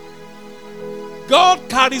 God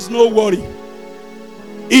carries no worry.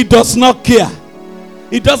 He does not care.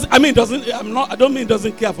 He doesn't, I don't mean he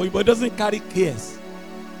doesn't care for you, but he doesn't carry cares.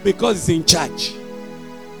 Because he's in charge.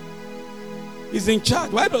 He's in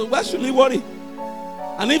charge. Why should he worry?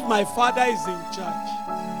 And if my Father is in charge,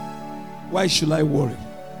 why should I worry?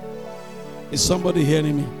 Is somebody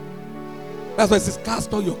hearing me? That's why it says,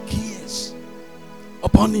 cast all your cares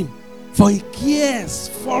upon him, for he cares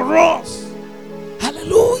for us.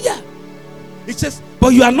 Hallelujah. It says, but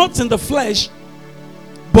you are not in the flesh,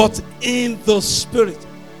 but in the spirit.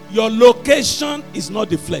 Your location is not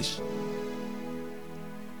the flesh.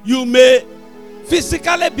 You may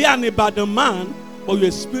physically be an Ibadan man, but you're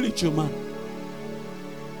a spiritual man.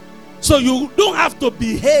 So you don't have to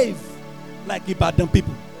behave like Ibadan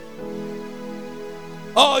people.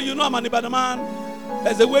 Oh, you know I'm an Ibadan man.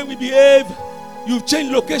 There's a way we behave. You've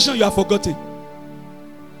changed location, you have forgotten.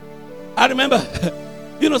 I remember,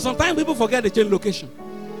 sometimes people forget they change location.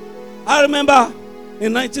 I remember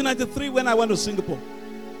in 1993 when I went to Singapore.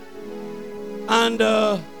 And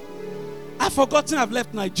I've forgotten I've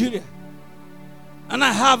left Nigeria. And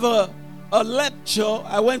I have a lecture.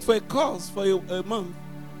 I went for a course for a month.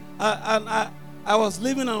 And I was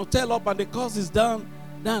living in a hotel up and the course is done.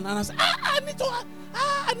 And I said, I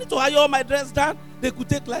need to hire all my dress down. They could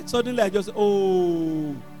take like suddenly I just,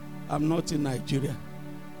 I'm not in Nigeria.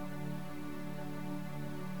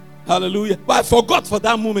 Hallelujah. But I forgot for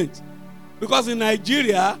that moment. Because in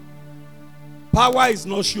Nigeria, power is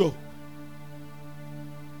not sure.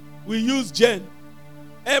 We use gen.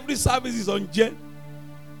 Every service is on gen.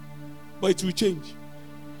 But it will change.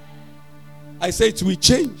 I say it will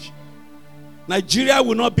change. Nigeria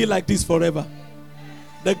will not be like this forever.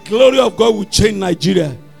 The glory of God will change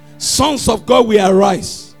Nigeria. Sons of God will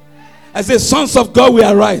arise. I say sons of God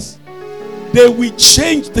will arise. they will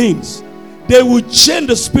change things. They will change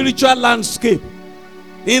the spiritual landscape.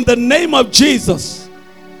 In the name of Jesus.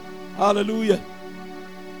 Hallelujah.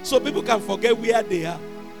 So people can forget where they are.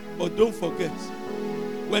 But don't forget.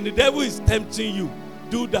 When the devil is tempting you,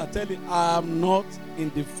 do that. Tell him, I am not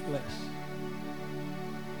in the flesh.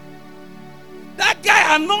 That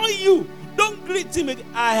guy annoy you. Don't greet him again.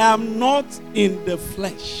 I am not in the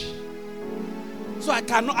flesh. So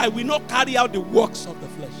I will not carry out the works of the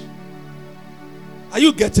flesh. Are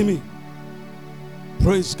you getting me?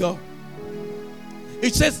 Praise God.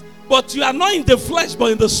 It says, but you are not in the flesh,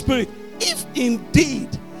 but in the spirit. If indeed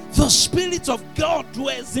the Spirit of God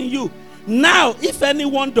dwells in you. Now, if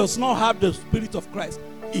anyone does not have the Spirit of Christ,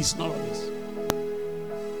 he's not of his.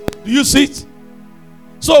 Do you see it?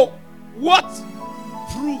 So, what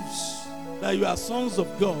proves that you are sons of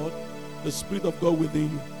God? The Spirit of God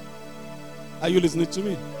within you. Are you listening to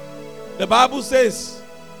me? The Bible says,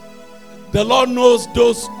 the Lord knows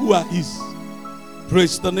those who are his.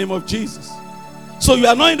 Praise the name of Jesus. So you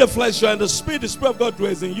are not in the flesh, you are in the Spirit. The Spirit of God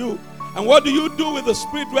dwells in you. And what do you do with the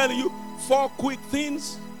Spirit dwelling in you? 4 quick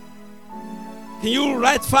things. Can you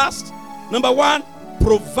write fast? Number 1,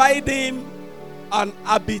 provide him an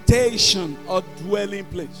habitation or dwelling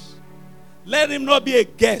place. Let him not be a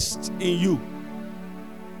guest in you.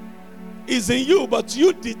 He's in you, but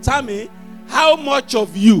you determine how much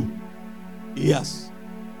of you he has.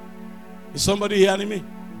 Is somebody hearing me?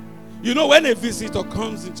 You know, when a visitor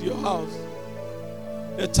comes into your house,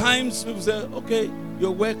 at times people say, okay,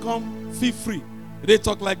 you're welcome, feel free. They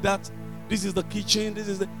talk like that. This is the kitchen, this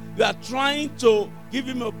is the... You are trying to give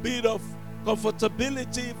him a bit of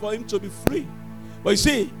comfortability for him to be free. But you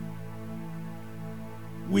see,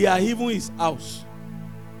 we are even his house.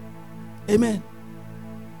 Amen.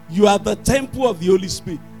 You are the temple of the Holy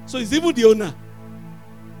Spirit. So he's even the owner.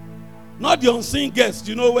 Not the unseen guest.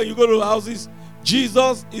 You know, when you go to houses,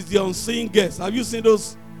 Jesus is the unseen guest. Have you seen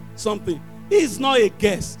those something? He is not a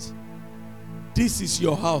guest. This is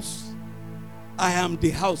your house. I am the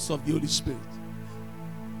house of the Holy Spirit.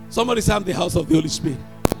 Somebody say, I'm the house of the Holy Spirit.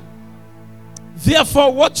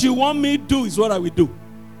 Therefore, what you want me to do is what I will do.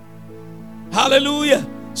 Hallelujah.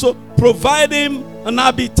 So, provide him an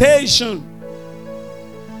habitation.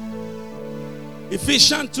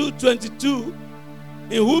 Ephesians 2:22,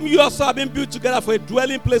 in whom you also have been built together for a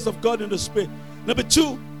dwelling place of God in the Spirit. Number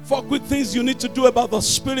 2, 4 quick things you need to do about the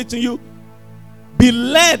Spirit in you. Be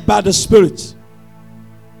led by the Spirit.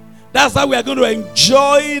 That's how we are going to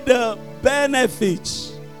enjoy the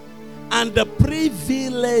benefits and the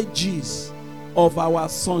privileges of our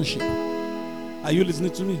sonship. Are you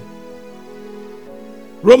listening to me?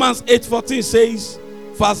 Romans 8:14 says,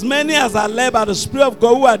 for as many as are led by the Spirit of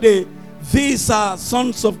God, who are they? These are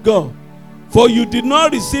sons of God. For you did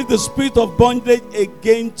not receive the spirit of bondage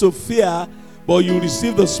again to fear, but you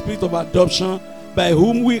received the spirit of adoption, by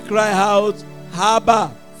whom we cry out,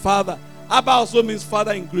 Abba, Father. Abba also means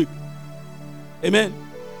father in Greek. Amen.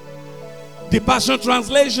 The Passion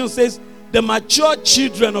Translation says, the mature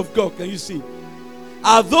children of God, can you see,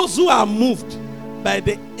 are those who are moved by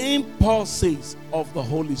the impulses of the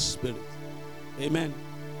Holy Spirit. Amen.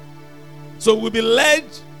 So we'll be led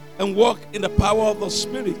and walk in the power of the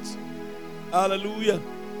Spirit. Hallelujah.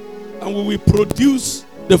 And we will produce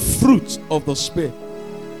the fruit of the Spirit.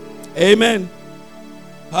 Amen.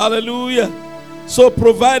 Hallelujah. So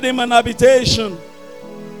provide him an habitation.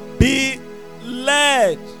 Be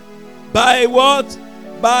led by what?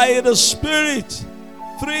 By the Spirit.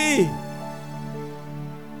 3,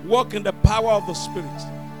 walk in the power of the Spirit.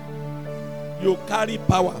 You carry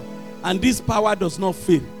power, and this power does not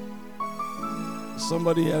fail.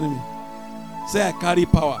 Somebody hearing me? Say, I carry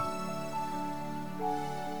power.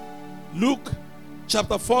 Luke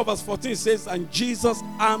chapter 4 verse 14 says, and Jesus,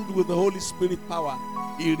 armed with the Holy Spirit power,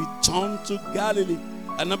 he returned to Galilee.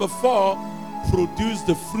 And number 4, produce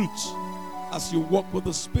the fruit as you walk with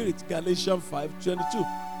the Spirit. Galatians 5:22.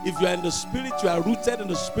 If you are in the Spirit, you are rooted in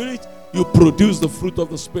the Spirit, you produce the fruit of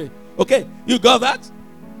the Spirit. Okay, you got that?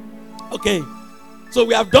 Okay, so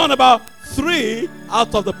we have done about 3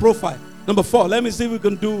 out of the profile. Number 4, let me see if we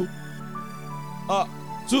can do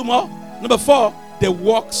 2 more. Number 4, the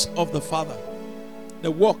works of the Father.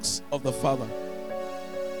 The works of the Father.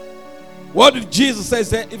 What did Jesus say? He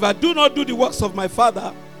said, if I do not do the works of my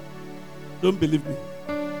Father, don't believe me.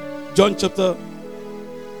 John chapter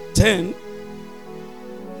 10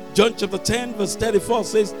 verse 34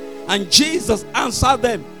 says, and Jesus answered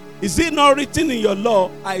them, is it not written in your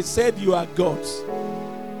law, I said you are gods?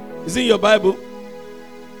 Is it in your Bible?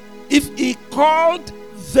 If he called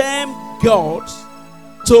them gods,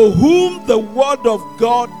 to whom the word of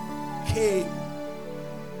God came,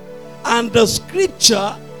 And the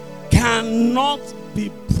scripture cannot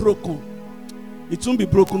be broken. It won't be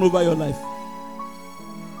broken over your life.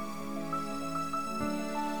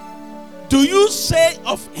 Do you say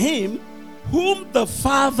of him whom the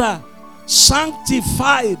Father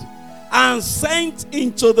sanctified and sent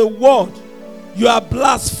into the world, you are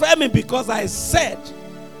blaspheming because I said,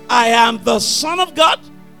 I am the Son of God?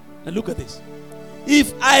 Now look at this.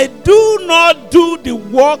 If I do not do the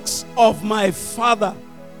works of my Father,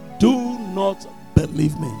 do not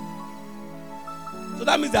believe me. So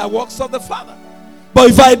that means there are works of the Father. But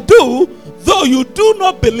if I do, though you do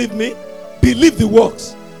not believe me, believe the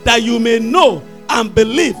works, that you may know and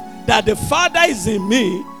believe that the Father is in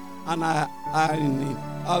me and I in him.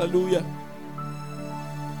 Hallelujah.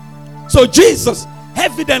 So Jesus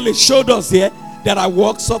evidently showed us here there are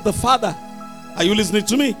works of the Father. Are you listening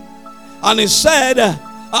to me? And he said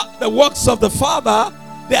the works of the Father,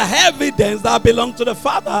 they are evidence that belong to the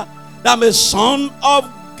Father, that I'm a son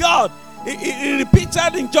of God. He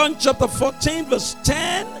repeated in John chapter 14 verse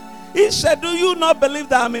 10. He said, do you not believe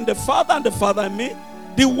that I'm in the Father and the Father in me?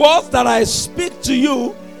 The words that I speak to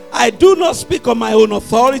you, I do not speak on my own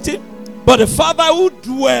authority, but the Father who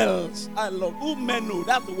dwells, I love, umenu,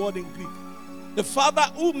 that's the word in Greek. The Father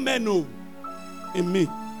umenu in me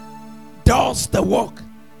does the work.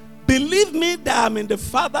 Believe me that I'm in the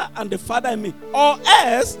Father and the Father in me, or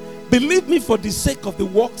else believe me for the sake of the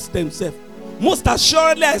works themselves. Most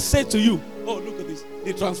assuredly I say to you, oh look at this,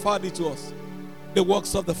 he transferred it to us. The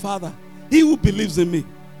works of the Father. He who believes in me,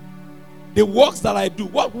 the works that I do.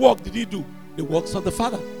 What work did he do? The works of the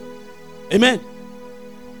Father. Amen.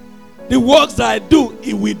 The works that I do,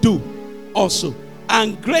 he will do also.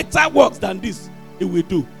 And greater works than this, he will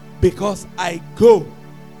do. Because I go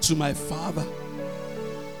to my Father.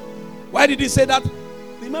 Why did he say that?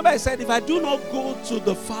 Remember I said, if I do not go to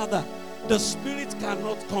the Father, the Spirit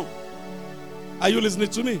cannot come. Are you listening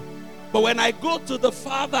to me? But when I go to the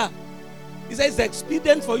Father, he says it's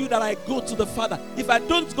expedient for you that I go to the Father. If I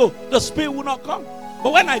don't go, the Spirit will not come.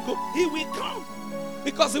 But when I go, he will come.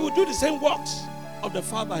 Because he will do the same works of the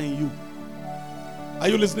Father in you. Are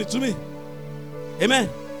you listening to me? Amen.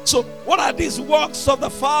 So what are these works of the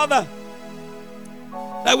Father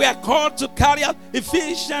that we are called to carry out?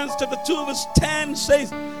 Ephesians chapter 2 verse 10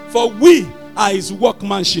 says, for we are his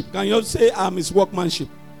workmanship. Can you say I'm his workmanship?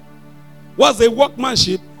 What's a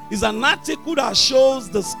workmanship? Is an article that shows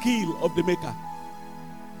the skill of the maker.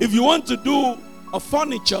 If you want to do a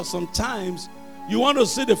furniture, sometimes you want to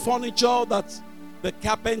see the furniture that the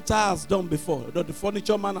carpenter has done before, that the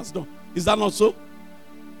furniture man has done. Is that not so?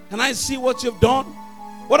 Can I see what you've done?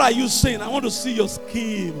 What are you saying? I want to see your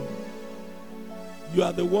skill. You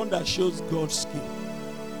are the one that shows God's skill.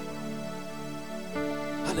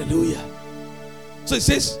 Hallelujah. So it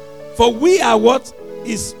says, for we are what?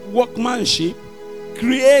 His workmanship,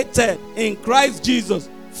 created in Christ Jesus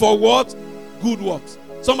for what? Good works.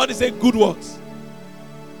 Somebody say good works.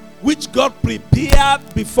 Which God prepared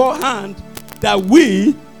beforehand that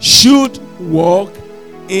we should walk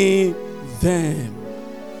in them.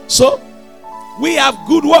 So, we have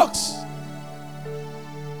good works.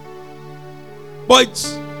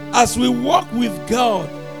 But as we walk with God,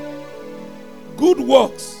 good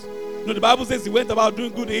works. You know, the Bible says he went about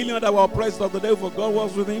doing good, healing that were oppressed of the devil, for God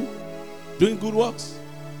was with him, doing good works.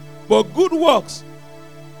 But good works,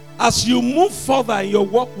 as you move further in your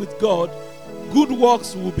walk with God, good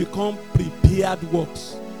works will become prepared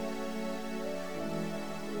works.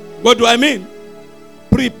 What do I mean?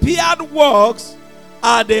 Prepared works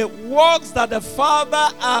are the works that the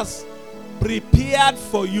Father has prepared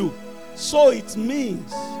for you. So it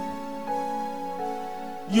means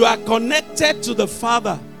you are connected to the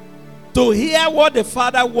Father to hear what the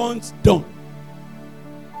Father wants done.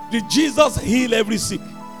 Did Jesus heal every sick?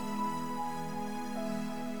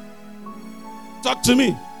 Talk to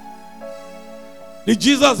me. Did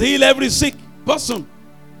Jesus heal every sick person?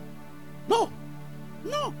 No.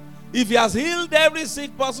 No. If he has healed every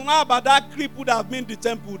sick person, how about that cripple that have been in the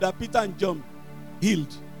temple that Peter and John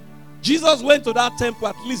healed? Jesus went to that temple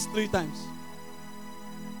at least 3 times.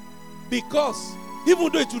 Because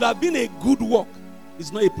even though it would have been a good work,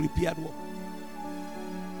 it's not a prepared work.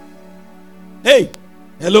 Hey,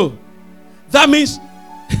 hello. That means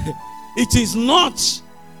it is not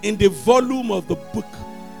in the volume of the book.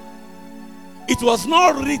 It was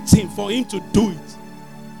not written for him to do it.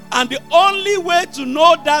 And the only way to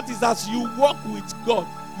know that is as you walk with God.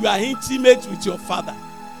 You are intimate with your Father.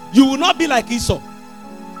 You will not be like Esau.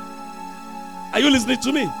 Are you listening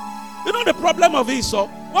to me? You know the problem of Esau?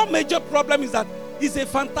 One major problem is that he's a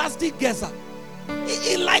fantastic guesser.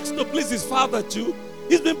 He likes to please his father too.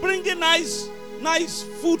 He's been bringing nice nice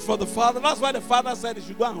food for the father. That's why the father said he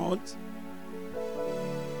should go and hunt.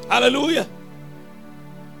 Hallelujah.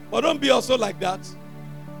 But don't be also like that.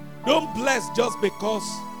 Don't bless just because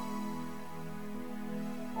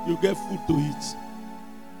you get food to eat.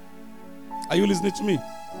 Are you listening to me?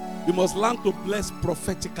 You must learn to bless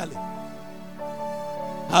prophetically.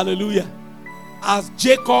 Hallelujah. As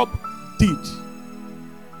Jacob did.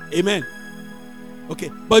 Amen. Okay.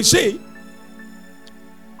 But you see,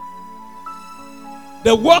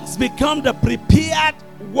 the works become the prepared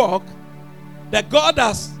work that God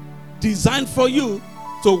has designed for you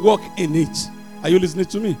to walk in it. Are you listening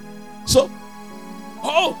to me? So,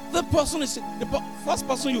 the person is the first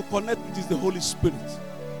person you connect with is the Holy Spirit.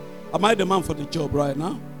 Am I the man for the job right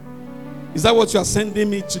now? Is that what you are sending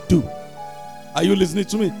me to do? Are you listening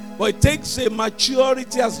to me? But it takes a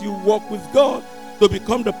maturity as you walk with God to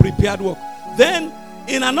become the prepared work. Then,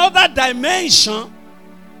 in another dimension,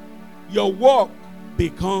 your walk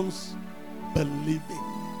becomes believing.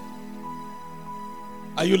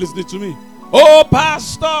 Are you listening to me? Oh,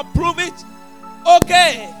 pastor, prove it.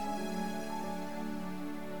 Okay.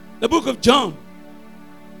 The book of John.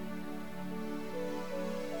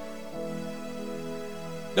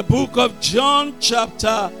 The book of John,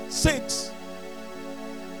 chapter 6,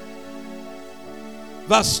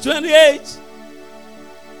 verse 28.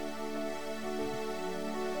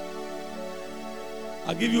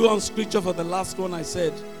 I'll give you one scripture for the last one I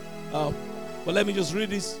said. But let me just read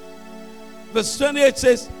this. Verse 28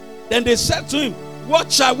 says, then they said to him,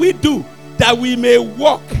 what shall we do that we may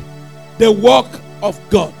walk the walk of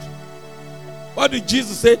God? What did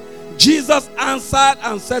Jesus say? Jesus answered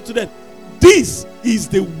and said to them, this is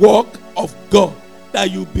the work of God, that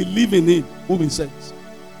you believe in him whom he sends.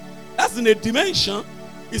 That's in a dimension.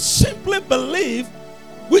 It's simply believe,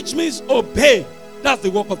 which means obey. That's the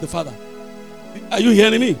work of the Father. Are you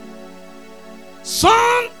hearing me?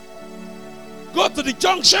 Son, go to the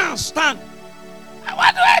junction and stand.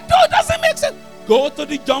 What do I do? It doesn't make sense. Go to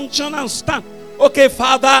the junction and stand. Okay,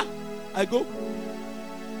 Father, I go.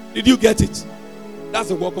 Did you get it? That's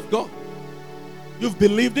the work of God. You've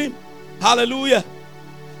believed him. Hallelujah.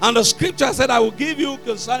 And the scripture said, I will give you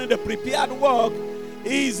concerning the prepared work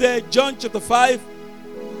is John chapter 5,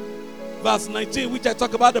 verse 19, which I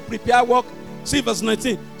talk about the prepared work. See verse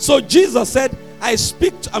 19. So Jesus said,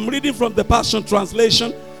 I'm reading from the Passion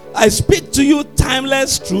Translation. I speak to you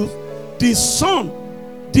timeless truth. The Son.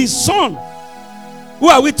 Who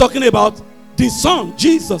are we talking about? The Son,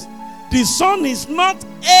 Jesus. The Son is not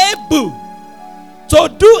able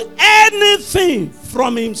to do anything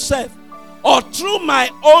from himself or through my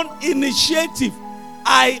own initiative.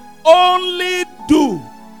 I only do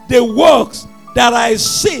the works that I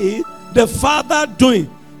see the Father doing.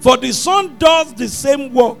 For the Son does the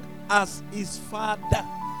same work as his Father.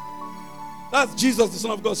 That's Jesus, the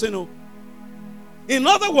Son of God, saying no. In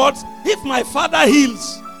other words, if my Father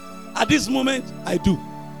heals at this moment, I do.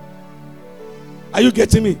 Are you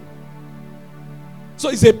getting me? So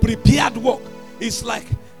it's a prepared work. It's like,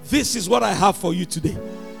 this is what I have for you today.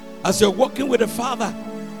 As you're walking with the Father,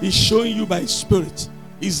 he's showing you by his Spirit.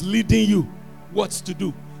 He's leading you what to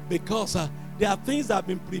do. Because there are things that have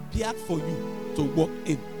been prepared for you to walk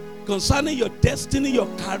in. Concerning your destiny, your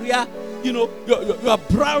career, you are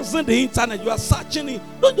browsing the internet. You are searching it.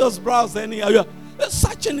 Don't just browse anyhow. You are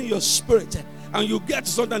searching in your spirit. And you get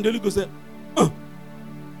to something and the Holy Ghost says,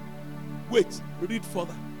 wait, read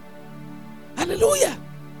further. Hallelujah.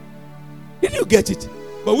 Did you get it?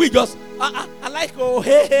 But we just, I like,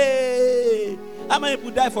 hey. How many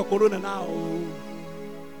people die for corona now?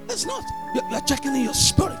 That's not. You're checking in your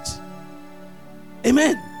spirit.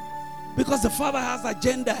 Amen. Because the Father has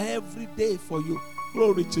agenda every day for you.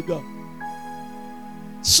 Glory to God.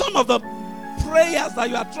 Some of the prayers that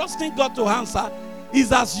you are trusting God to answer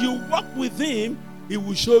is as you walk with him, he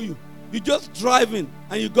will show you. You just driving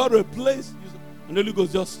and you got to a place and the Holy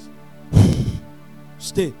Ghost just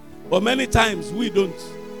stay. But many times we don't.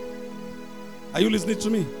 Are you listening to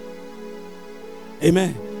me?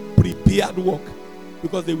 Amen. Prepared work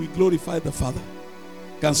because they will glorify the Father.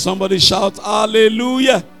 Can somebody shout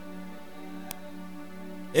hallelujah?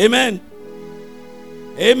 Amen.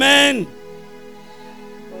 Amen.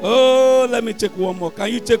 Oh, let me take one more.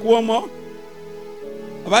 Can you take one more?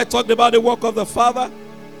 Have I talked about the work of the Father?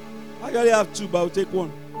 I only have two, but I'll take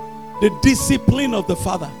one. The discipline of the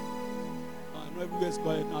Father. I know everywhere's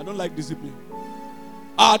quiet now. I don't like discipline.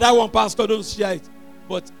 That one, pastor, don't share it.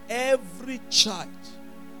 But every child,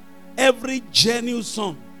 every genuine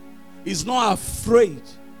son is not afraid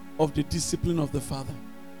of the discipline of the Father.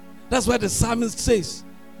 That's why the psalmist says,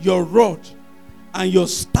 your rod and your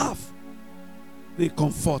staff, they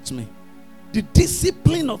comfort me. The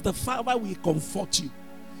discipline of the Father will comfort you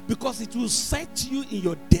because it will set you in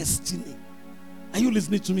your destiny. Are you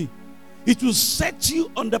listening to me? It will set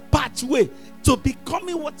you on the pathway to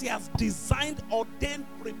becoming what He has designed, ordained,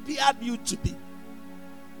 prepared you to be.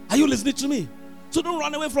 Are you listening to me? So don't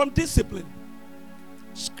run away from discipline.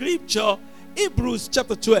 Scripture, Hebrews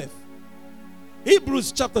chapter 12.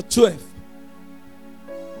 Hebrews chapter 12.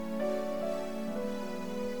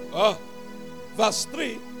 Verse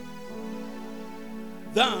 3.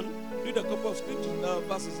 Then, read a couple of scriptures,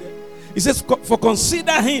 verses here. It says, for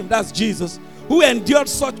consider him, that's Jesus, who endured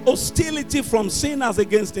such hostility from sinners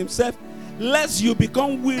against himself, lest you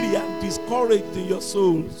become weary and discouraged in your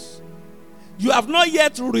souls. You have not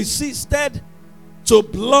yet resisted to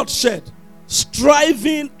bloodshed,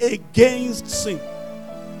 striving against sin.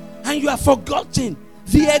 And you have forgotten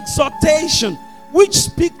the exhortation which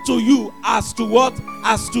speak to you as to what?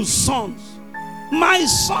 As to sons. My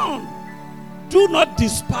son, do not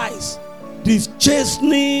despise the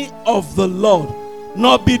chastening of the Lord,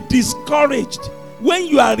 nor be discouraged when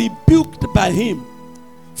you are rebuked by him.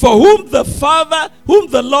 For whom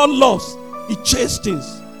the Lord loves, he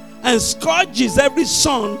chastens, and scourges every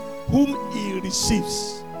son whom he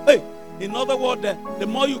receives. Hey, in other words, the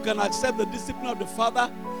more you can accept the discipline of the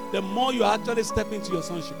Father, the more you actually step into your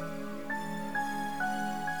sonship.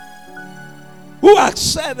 Who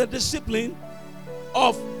accept the discipline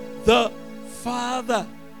of the Father?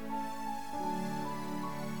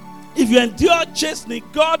 If you endure chastening,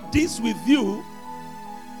 God deals with you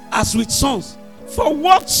as with sons. For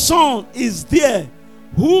what son is there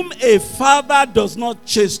whom a father does not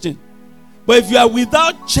chasten? But if you are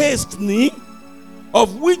without chastening,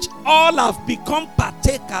 of which all have become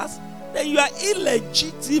partakers, then you are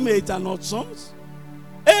illegitimate and not sons.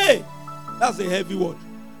 Hey, that's a heavy word.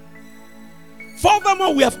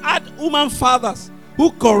 Furthermore, we have had human fathers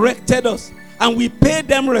who corrected us, and we pay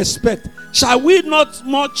them respect. Shall we not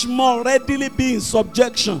much more readily be in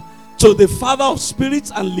subjection to the Father of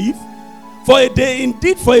spirits and live? For they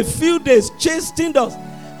indeed for a few days chastened us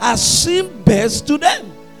as seemed best to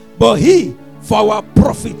them, but he for our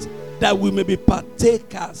profit, that we may be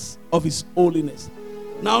partakers of his holiness.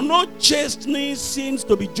 Now, no chastening seems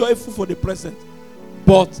to be joyful for the present,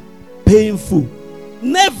 but painful.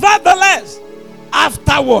 Nevertheless,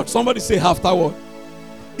 afterward, somebody say afterward,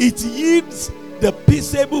 it yields the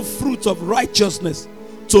peaceable fruit of righteousness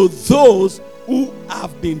to those who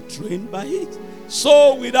have been trained by it.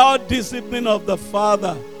 So, without discipline of the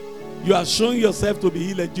Father, you are showing yourself to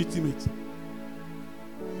be illegitimate.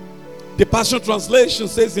 The Passion Translation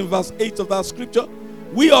says in verse 8 of that scripture,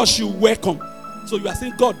 we all should welcome. So you are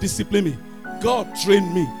saying, God disciplined me, God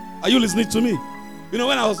trained me. Are you listening to me? You know,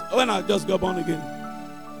 when I just got born again,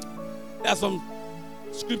 there are some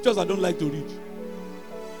scriptures I don't like to read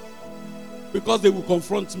because they will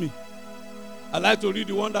confront me. I like to read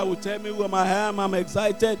the one that will tell me who I am, I'm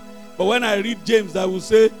excited. But when I read James, that will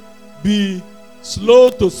say, be slow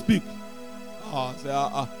to speak. I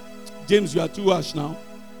say, James, you are too harsh now.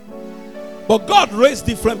 But God raised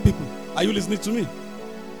different people. Are you listening to me?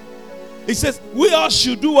 He says, we all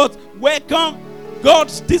should do what? Welcome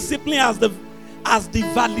God's discipline as the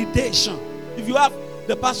validation. If you have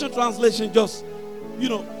the Passion Translation, just,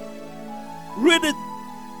 read it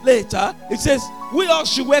later. It says, we all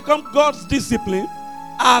should welcome God's discipline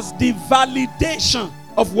as the validation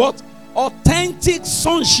of what? Authentic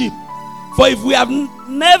sonship. For if we have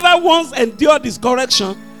never once endured this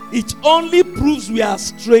correction, it only proves we are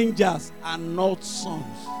strangers and not sons.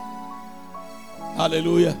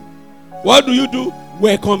 Hallelujah. What do?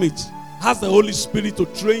 Welcome it. Ask the Holy Spirit to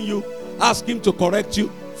train you. Ask him to correct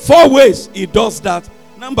you. 4 ways he does that.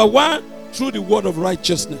 Number 1, through the word of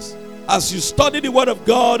righteousness. As you study the word of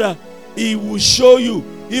God, he will show you.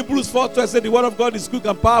 Hebrews 4:12 says the word of God is quick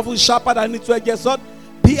and powerful, sharper than any two-edged sword,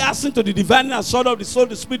 piercing to the dividing and sword of the soul,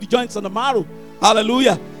 the spirit, the joints, and the marrow.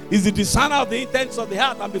 Hallelujah. Is the discerner of the intents of the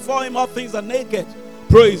heart, and before him all things are naked.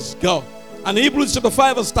 Praise God. And Hebrews chapter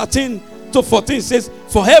 5 verse 13 to 14 says,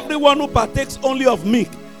 for everyone who partakes only of milk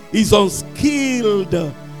is unskilled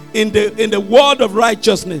in the word of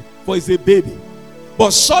righteousness, for he's a baby.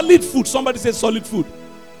 But solid food, somebody say solid food.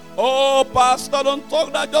 Oh, pastor, don't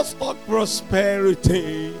talk that, just talk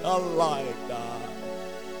prosperity. I like that.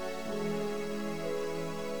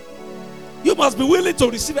 You must be willing to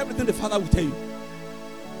receive everything the Father will tell you.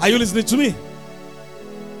 Are you listening to me?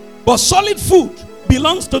 But solid food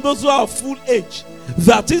belongs to those who are of full age.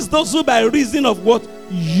 That is, those who by reason of what?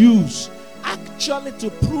 Use. Actually, to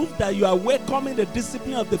prove that you are welcoming the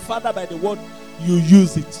discipline of the Father by the word, you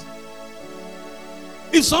use it.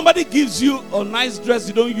 If somebody gives you a nice dress,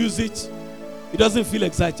 you don't use it, he doesn't feel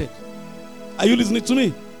excited. Are you listening to me?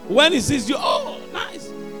 When he sees you, oh,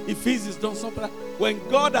 nice. He feels he's done something. When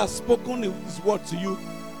God has spoken his word to you,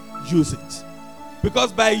 use it.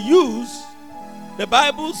 Because by use, the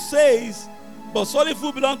Bible says, but solid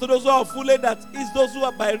food belongs to those who are fully, that is those who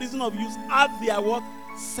are by reason of use add their what?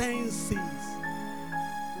 Senses.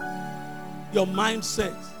 Your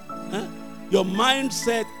mindset. Your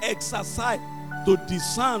mindset exercise to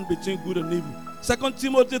discern between good and evil. 2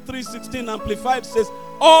 Timothy 3:16 Amplified says,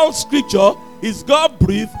 all scripture is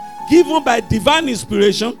God-breathed, given by divine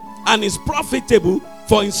inspiration, and is profitable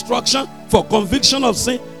for instruction, for conviction of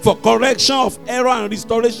sin, for correction of error and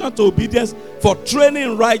restoration to obedience, for training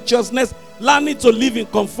in righteousness, learning to live in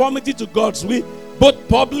conformity to God's will, both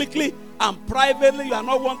publicly and privately. You are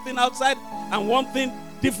not one thing outside and one thing,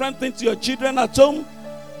 different thing to your children at home.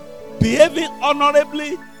 Behaving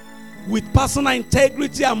honorably with personal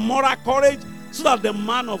integrity and moral courage, so that the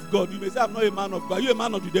man of God, you may say, I'm not a man of God. Are you a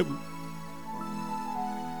man of the devil?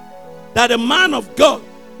 That the man of God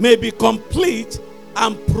may be complete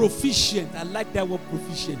and proficient. I like that word,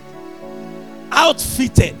 proficient.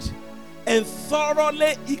 Outfitted and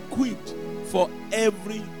thoroughly equipped for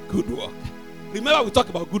every good work. Remember, we talk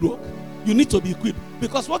about good work. You need to be equipped.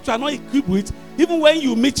 Because what you are not equipped with, even when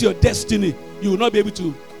you meet your destiny, you will not be able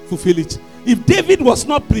to fulfill it. If David was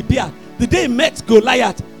not prepared, the day he met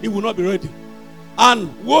Goliath, he will not be ready.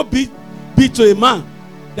 And woe be to a man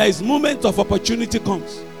that his moment of opportunity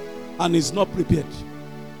comes and is not prepared.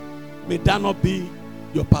 May that not be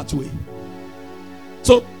your pathway.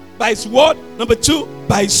 So, by his word, number 2,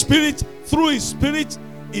 by his spirit, through his spirit,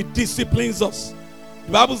 he disciplines us.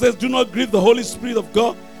 The Bible says, do not grieve the Holy Spirit of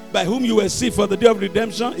God, by whom you were sealed for the day of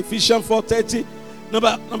redemption. Ephesians 4:30.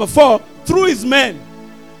 Number 4, through his men.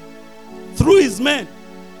 Through his men.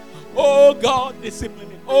 Oh God, discipline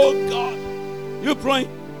me. Oh God. You praying.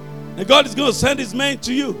 And God is going to send his men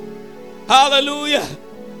to you. Hallelujah.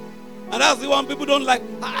 And that's the one people don't like.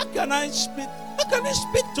 How can he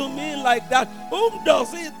speak to me like that? Whom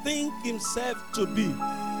does he think himself to be?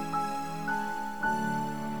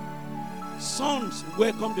 Sons,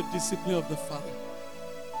 welcome the discipline of the Father.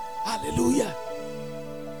 Hallelujah.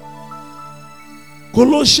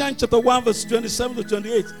 Colossians chapter 1 verse 27 to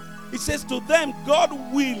 28. It says, to them God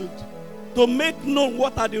willed to make known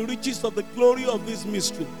what are the riches of the glory of this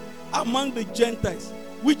mystery among the Gentiles,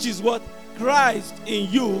 which is what? Christ in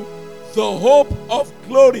you, the hope of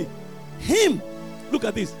glory. Him, look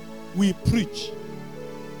at this, we preach,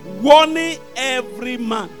 warning every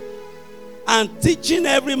man and teaching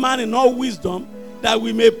every man in all wisdom, that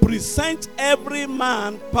we may present every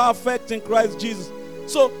man perfect in Christ Jesus.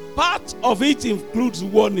 So part of it includes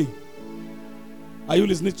warning. Are you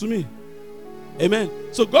listening to me? Amen.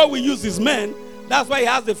 So God will use his men. That's why he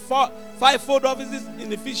has the fivefold offices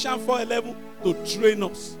in Ephesians 4:11 to train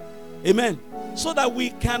us. Amen. So that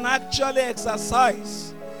we can actually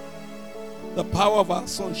exercise the power of our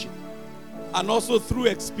sonship. And also through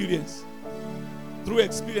experience. Through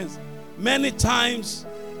experience. Many times,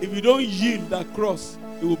 if you don't yield that cross,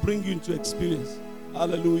 it will bring you into experience.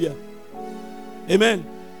 Hallelujah. Amen.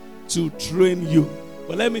 To train you.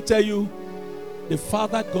 But let me tell you, the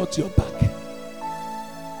Father got your back.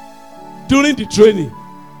 During the training,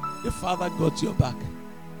 the Father got your back.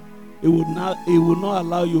 It will not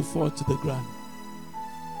allow you to fall to the ground.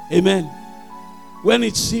 Amen. When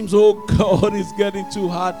it seems, oh God, it's getting too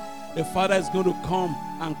hard, the Father is going to come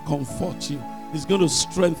and comfort you. He's going to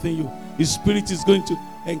strengthen you. His Spirit is going to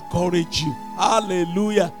encourage you.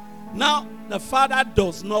 Hallelujah. Now, the Father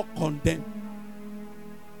does not condemn.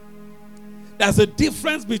 There's a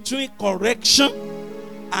difference between correction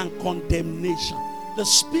and condemnation. The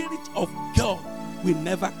Spirit of God will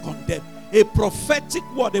never condemn. A prophetic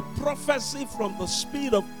word, a prophecy from the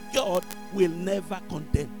Spirit of God will never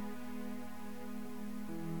condemn.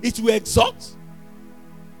 It will exhort,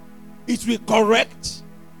 it will correct,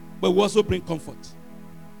 but will also bring comfort.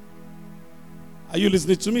 Are you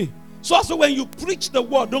listening to me? So also when you preach the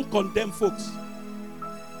word, don't condemn folks.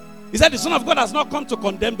 He said the Son of God has not come to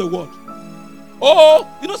condemn the word. Oh,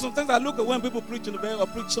 you know, sometimes I look at when people preach in the Bible or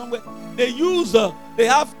preach somewhere, they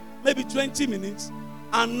have maybe 20 minutes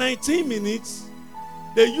and 19 minutes.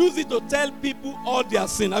 They use it to tell people all their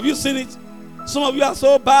sin. Have you seen it? Some of you are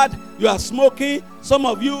so bad, you are smoking. Some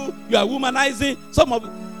of you are womanizing. Some of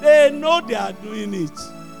you, they know they are doing it.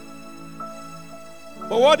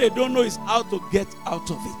 But what they don't know is how to get out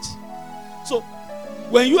of it. So,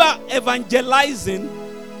 when you are evangelizing,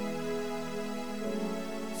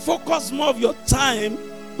 focus more of your time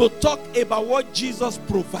to talk about what Jesus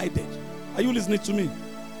provided. Are you listening to me?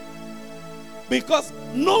 Because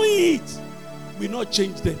knowing it will not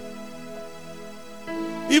change them.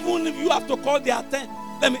 Even if you have to call their attention.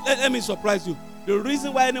 Let me surprise you. The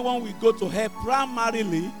reason why anyone will go to hell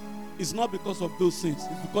primarily is not because of those things.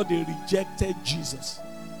 It's because they rejected Jesus.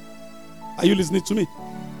 Are you listening to me?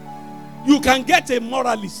 You can get a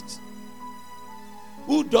moralist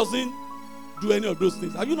who doesn't do any of those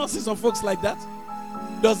things. Have you not seen some folks like that?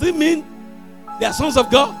 Does it mean they are sons of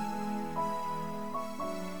God?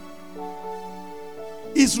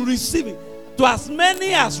 He's receiving. To as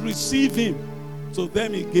many as receive him, to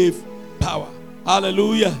them he gave power.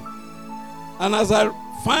 Hallelujah. And as I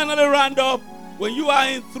finally round up, when you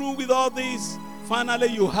are through with all this, finally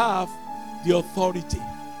you have the authority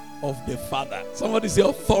of the Father. Somebody say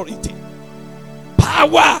authority.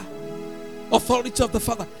 Power. Authority of the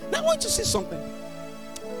Father. Now I want you to see something.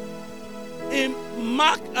 In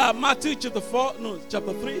Matthew chapter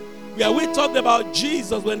 3, where we talked about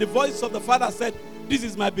Jesus when the voice of the Father said, "This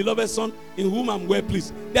is my beloved Son in whom I'm well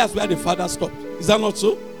pleased." That's where the Father stopped. Is that not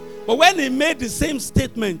so? But when he made the same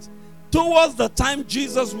statement, towards the time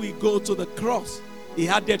Jesus will go to the cross, he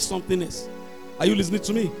added something else. Are you listening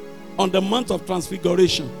to me? On the Mount of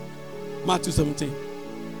Transfiguration, Matthew 17.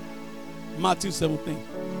 Matthew 17.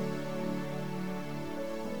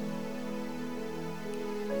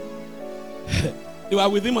 They were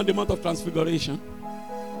with him on the Mount of Transfiguration.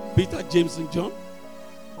 Peter, James, and John.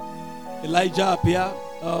 Elijah appeared.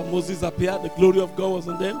 Moses appeared. The glory of God was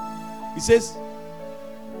on them. He says,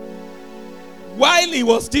 while he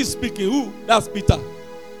was still speaking, who? That's Peter,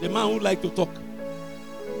 the man who liked to talk.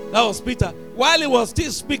 That was Peter. While he was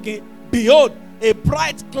still speaking, behold, a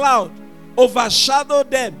bright cloud overshadowed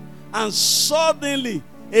them, and suddenly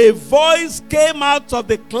a voice came out of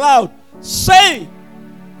the cloud saying,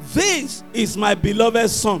 "This is my beloved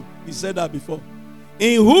Son." He said that before.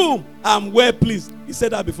 "In whom I'm well pleased." He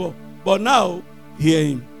said that before. But now, hear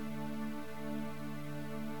him.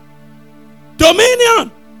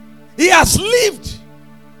 Dominion. He has lived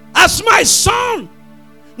as my Son.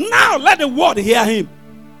 Now let the world hear him.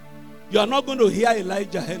 You are not going to hear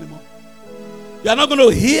Elijah anymore. You are not going to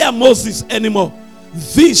hear Moses anymore.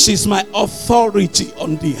 This is my authority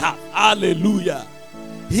on the earth. Hallelujah.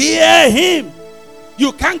 Hear him.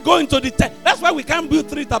 You can't go into the tent. That's why we can't build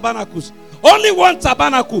 3 tabernacles. Only one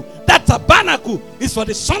tabernacle. That tabernacle is for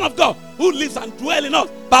the Son of God who lives and dwells in us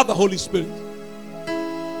by the Holy Spirit.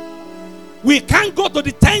 We can't go to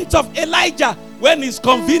the tent of Elijah when it's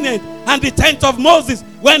convenient, and the tent of Moses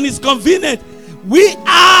when it's convenient. We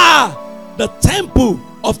are the temple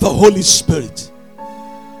of the Holy Spirit.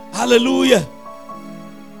 Hallelujah.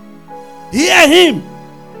 Hear him.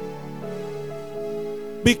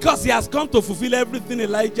 Because he has come to fulfill everything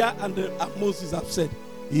Elijah and Moses have said.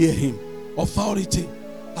 Hear him. Authority.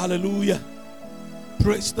 Hallelujah.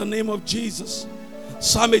 Praise the name of Jesus.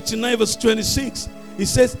 Psalm 89 verse 26. He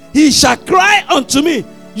says, "He shall cry unto me,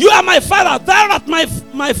 you are my Father, thou art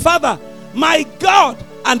my Father, my God,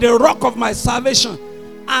 and the rock of my salvation.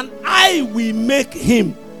 And I will make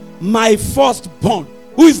him my firstborn."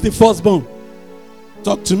 Who is the firstborn?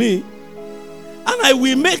 Talk to me. "And I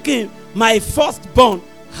will make him my firstborn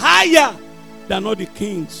higher than all the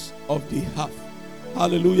kings of the earth."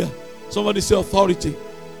 Hallelujah. Somebody say authority.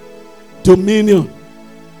 Dominion.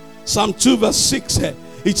 Psalm 2 verse 6 here.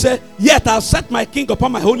 It said, "Yet I have set my king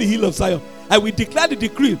upon my holy hill of Zion. I will declare the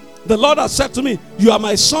decree. The Lord has said to me, you are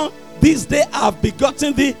my son. This day I have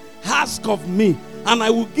begotten thee. Ask of me. And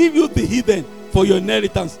I will give you the heathen for your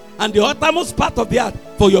inheritance, and the uttermost part of the earth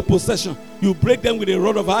for your possession. You break them with a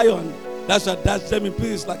rod of iron. That shall dash them in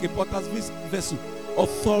pieces like a potter's vessel."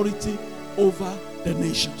 Authority over the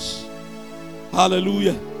nations.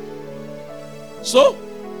 Hallelujah. So,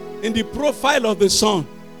 in the profile of the Son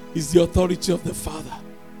is the authority of the Father.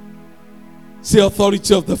 Say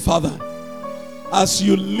authority of the Father. As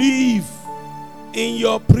you live in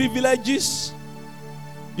your privileges,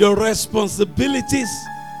 your responsibilities,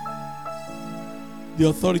 the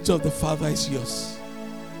authority of the Father is yours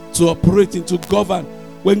to operate and to govern.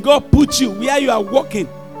 When God puts you where you are walking,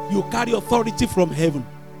 you carry authority from heaven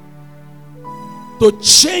to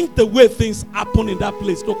change the way things happen in that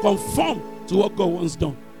place, to conform to what God wants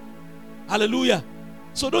done. Hallelujah.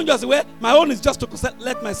 So don't just say, well, my own is just to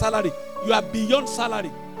collect my salary. You are beyond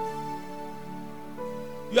salary.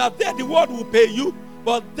 You are there, the world will pay you,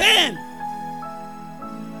 but then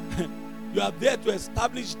you are there to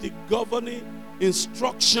establish the governing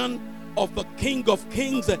instruction of the King of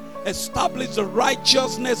Kings, establish the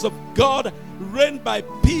righteousness of God, reign by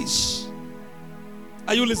peace.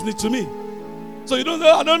 Are you listening to me? So you don't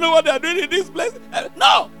know, I don't know what they are doing in this place.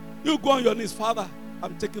 No, you go on your knees. Father,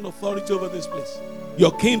 I'm taking authority over this place.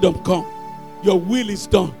 Your kingdom come. Your will is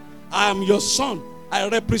done. I am your son. I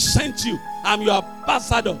represent you. I'm your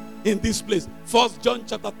ambassador in this place. 1 John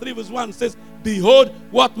chapter 3 verse 1 says, behold,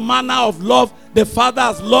 what manner of love the Father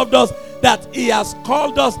has loved us, that he has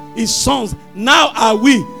called us his sons. Now are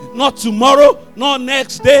we, not tomorrow, not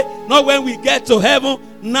next day, not when we get to heaven.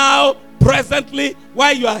 Now, presently,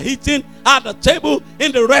 while you are eating at the table,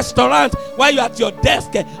 in the restaurant, while you are at your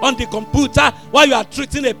desk, on the computer, while you are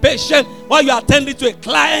treating a patient, while you are attending to a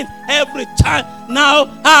client, every time. Now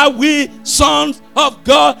are we sons of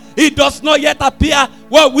God. It does not yet appear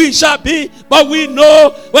what we shall be, but we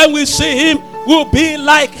know when we see him, we'll be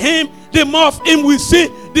like him. The more of him we see,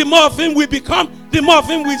 the more of him we become. The more of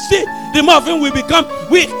him we see, the more of him we become.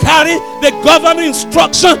 We carry the governing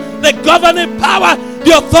instruction, the governing power,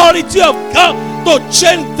 the authority of God to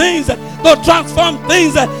change things, to transform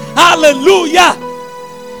things. Hallelujah.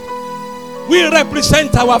 We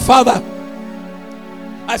represent our Father.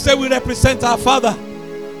 I say we represent our Father.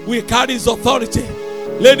 We carry his authority.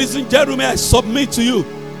 Ladies and gentlemen, I submit to you,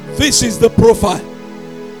 this is the profile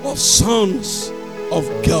of sons of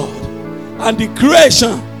God. And the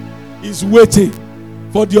creation is waiting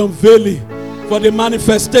for the unveiling, for the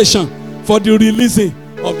manifestation, for the releasing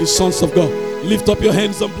of the sons of God. Lift up your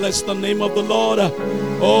hands and bless the name of the Lord.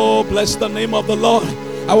 Oh, bless the name of the Lord.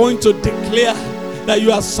 I want you to declare that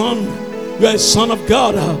you are son. You are a son of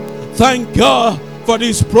God. Thank God for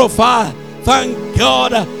this profile. Thank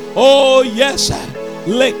God. Oh, yes.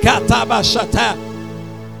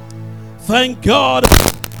 Thank God.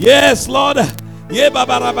 Yes, Lord. Yes,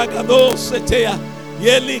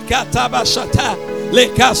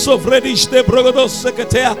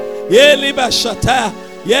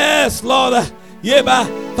 Lord.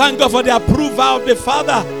 Thank God for the approval of the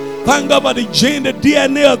Father. Thank God for the gene, the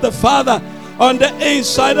DNA of the Father on the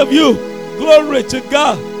inside of you. Glory to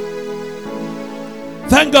God.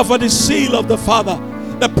 Thank God for the seal of the Father,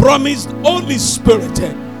 the promised Holy Spirit.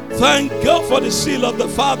 Thank God for the seal of the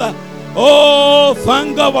Father. Oh,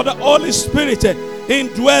 thank God for the Holy Spirit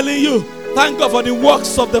indwelling you. Thank God for the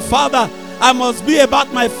works of the Father. I must be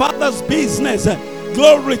about my Father's business.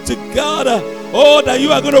 Glory to God. Oh, that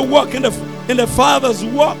you are going to walk in the Father's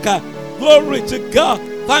work. Glory to God.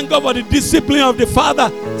 Thank God for the discipline of the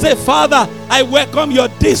Father. Say, Father, I welcome your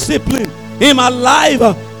discipline in my life.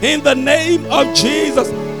 In the name of Jesus.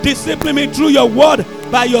 Discipline me through your word,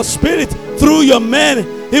 by your spirit, through your men,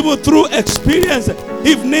 even through experience,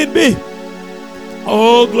 if need be.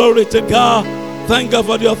 Oh, glory to God. Thank God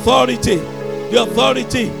for the authority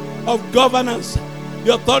of governance,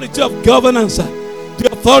 the authority of governance, the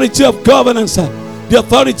authority of governance, the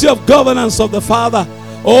authority of governance of the Father.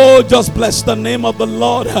 Oh, just bless the name of the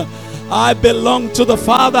Lord. I belong to the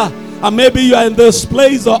Father. And maybe you are in this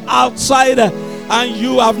place or outside and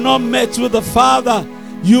you have not met with the Father.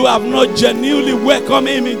 You have not genuinely welcomed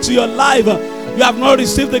him into your life. You have not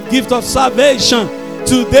received the gift of salvation.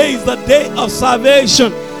 Today is the day of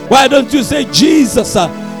salvation. Why don't you say, Jesus,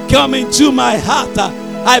 come into my heart.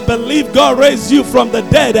 I believe God raised you from the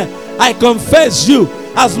dead. I confess you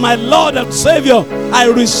as my Lord and Savior. I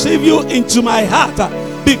receive you into my heart.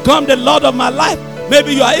 Become the Lord of my life.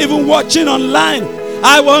 Maybe you are even watching online.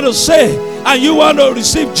 I want to say, and you want to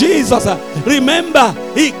receive Jesus. Remember,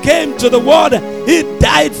 he came to the world. He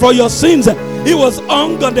died for your sins. He was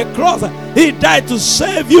hung on the cross. He died to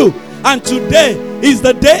save you. And today is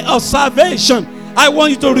the day of salvation. I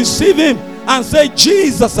want you to receive him and say,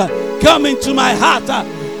 Jesus, come into my heart.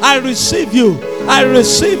 I receive you. I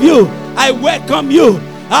receive you. I welcome you.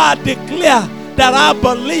 I declare that I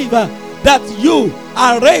believe that you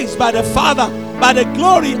are raised by the Father, by the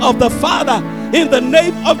glory of the Father, in the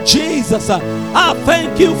name of Jesus. I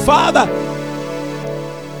thank you, Father.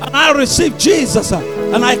 And I receive Jesus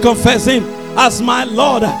and I confess him as my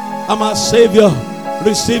Lord and my Savior.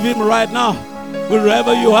 Receive him right now,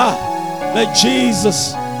 wherever you are. Let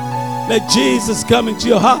Jesus come into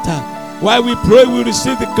your heart. While we pray, we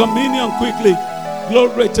receive the communion quickly.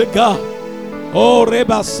 Glory to God. Oh,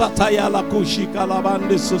 Reba Sataya Lakushi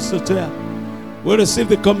Kalabande Susutea. We receive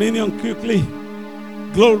the communion quickly.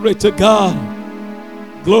 Glory to God.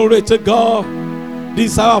 Glory to God.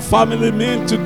 This is our family meal together.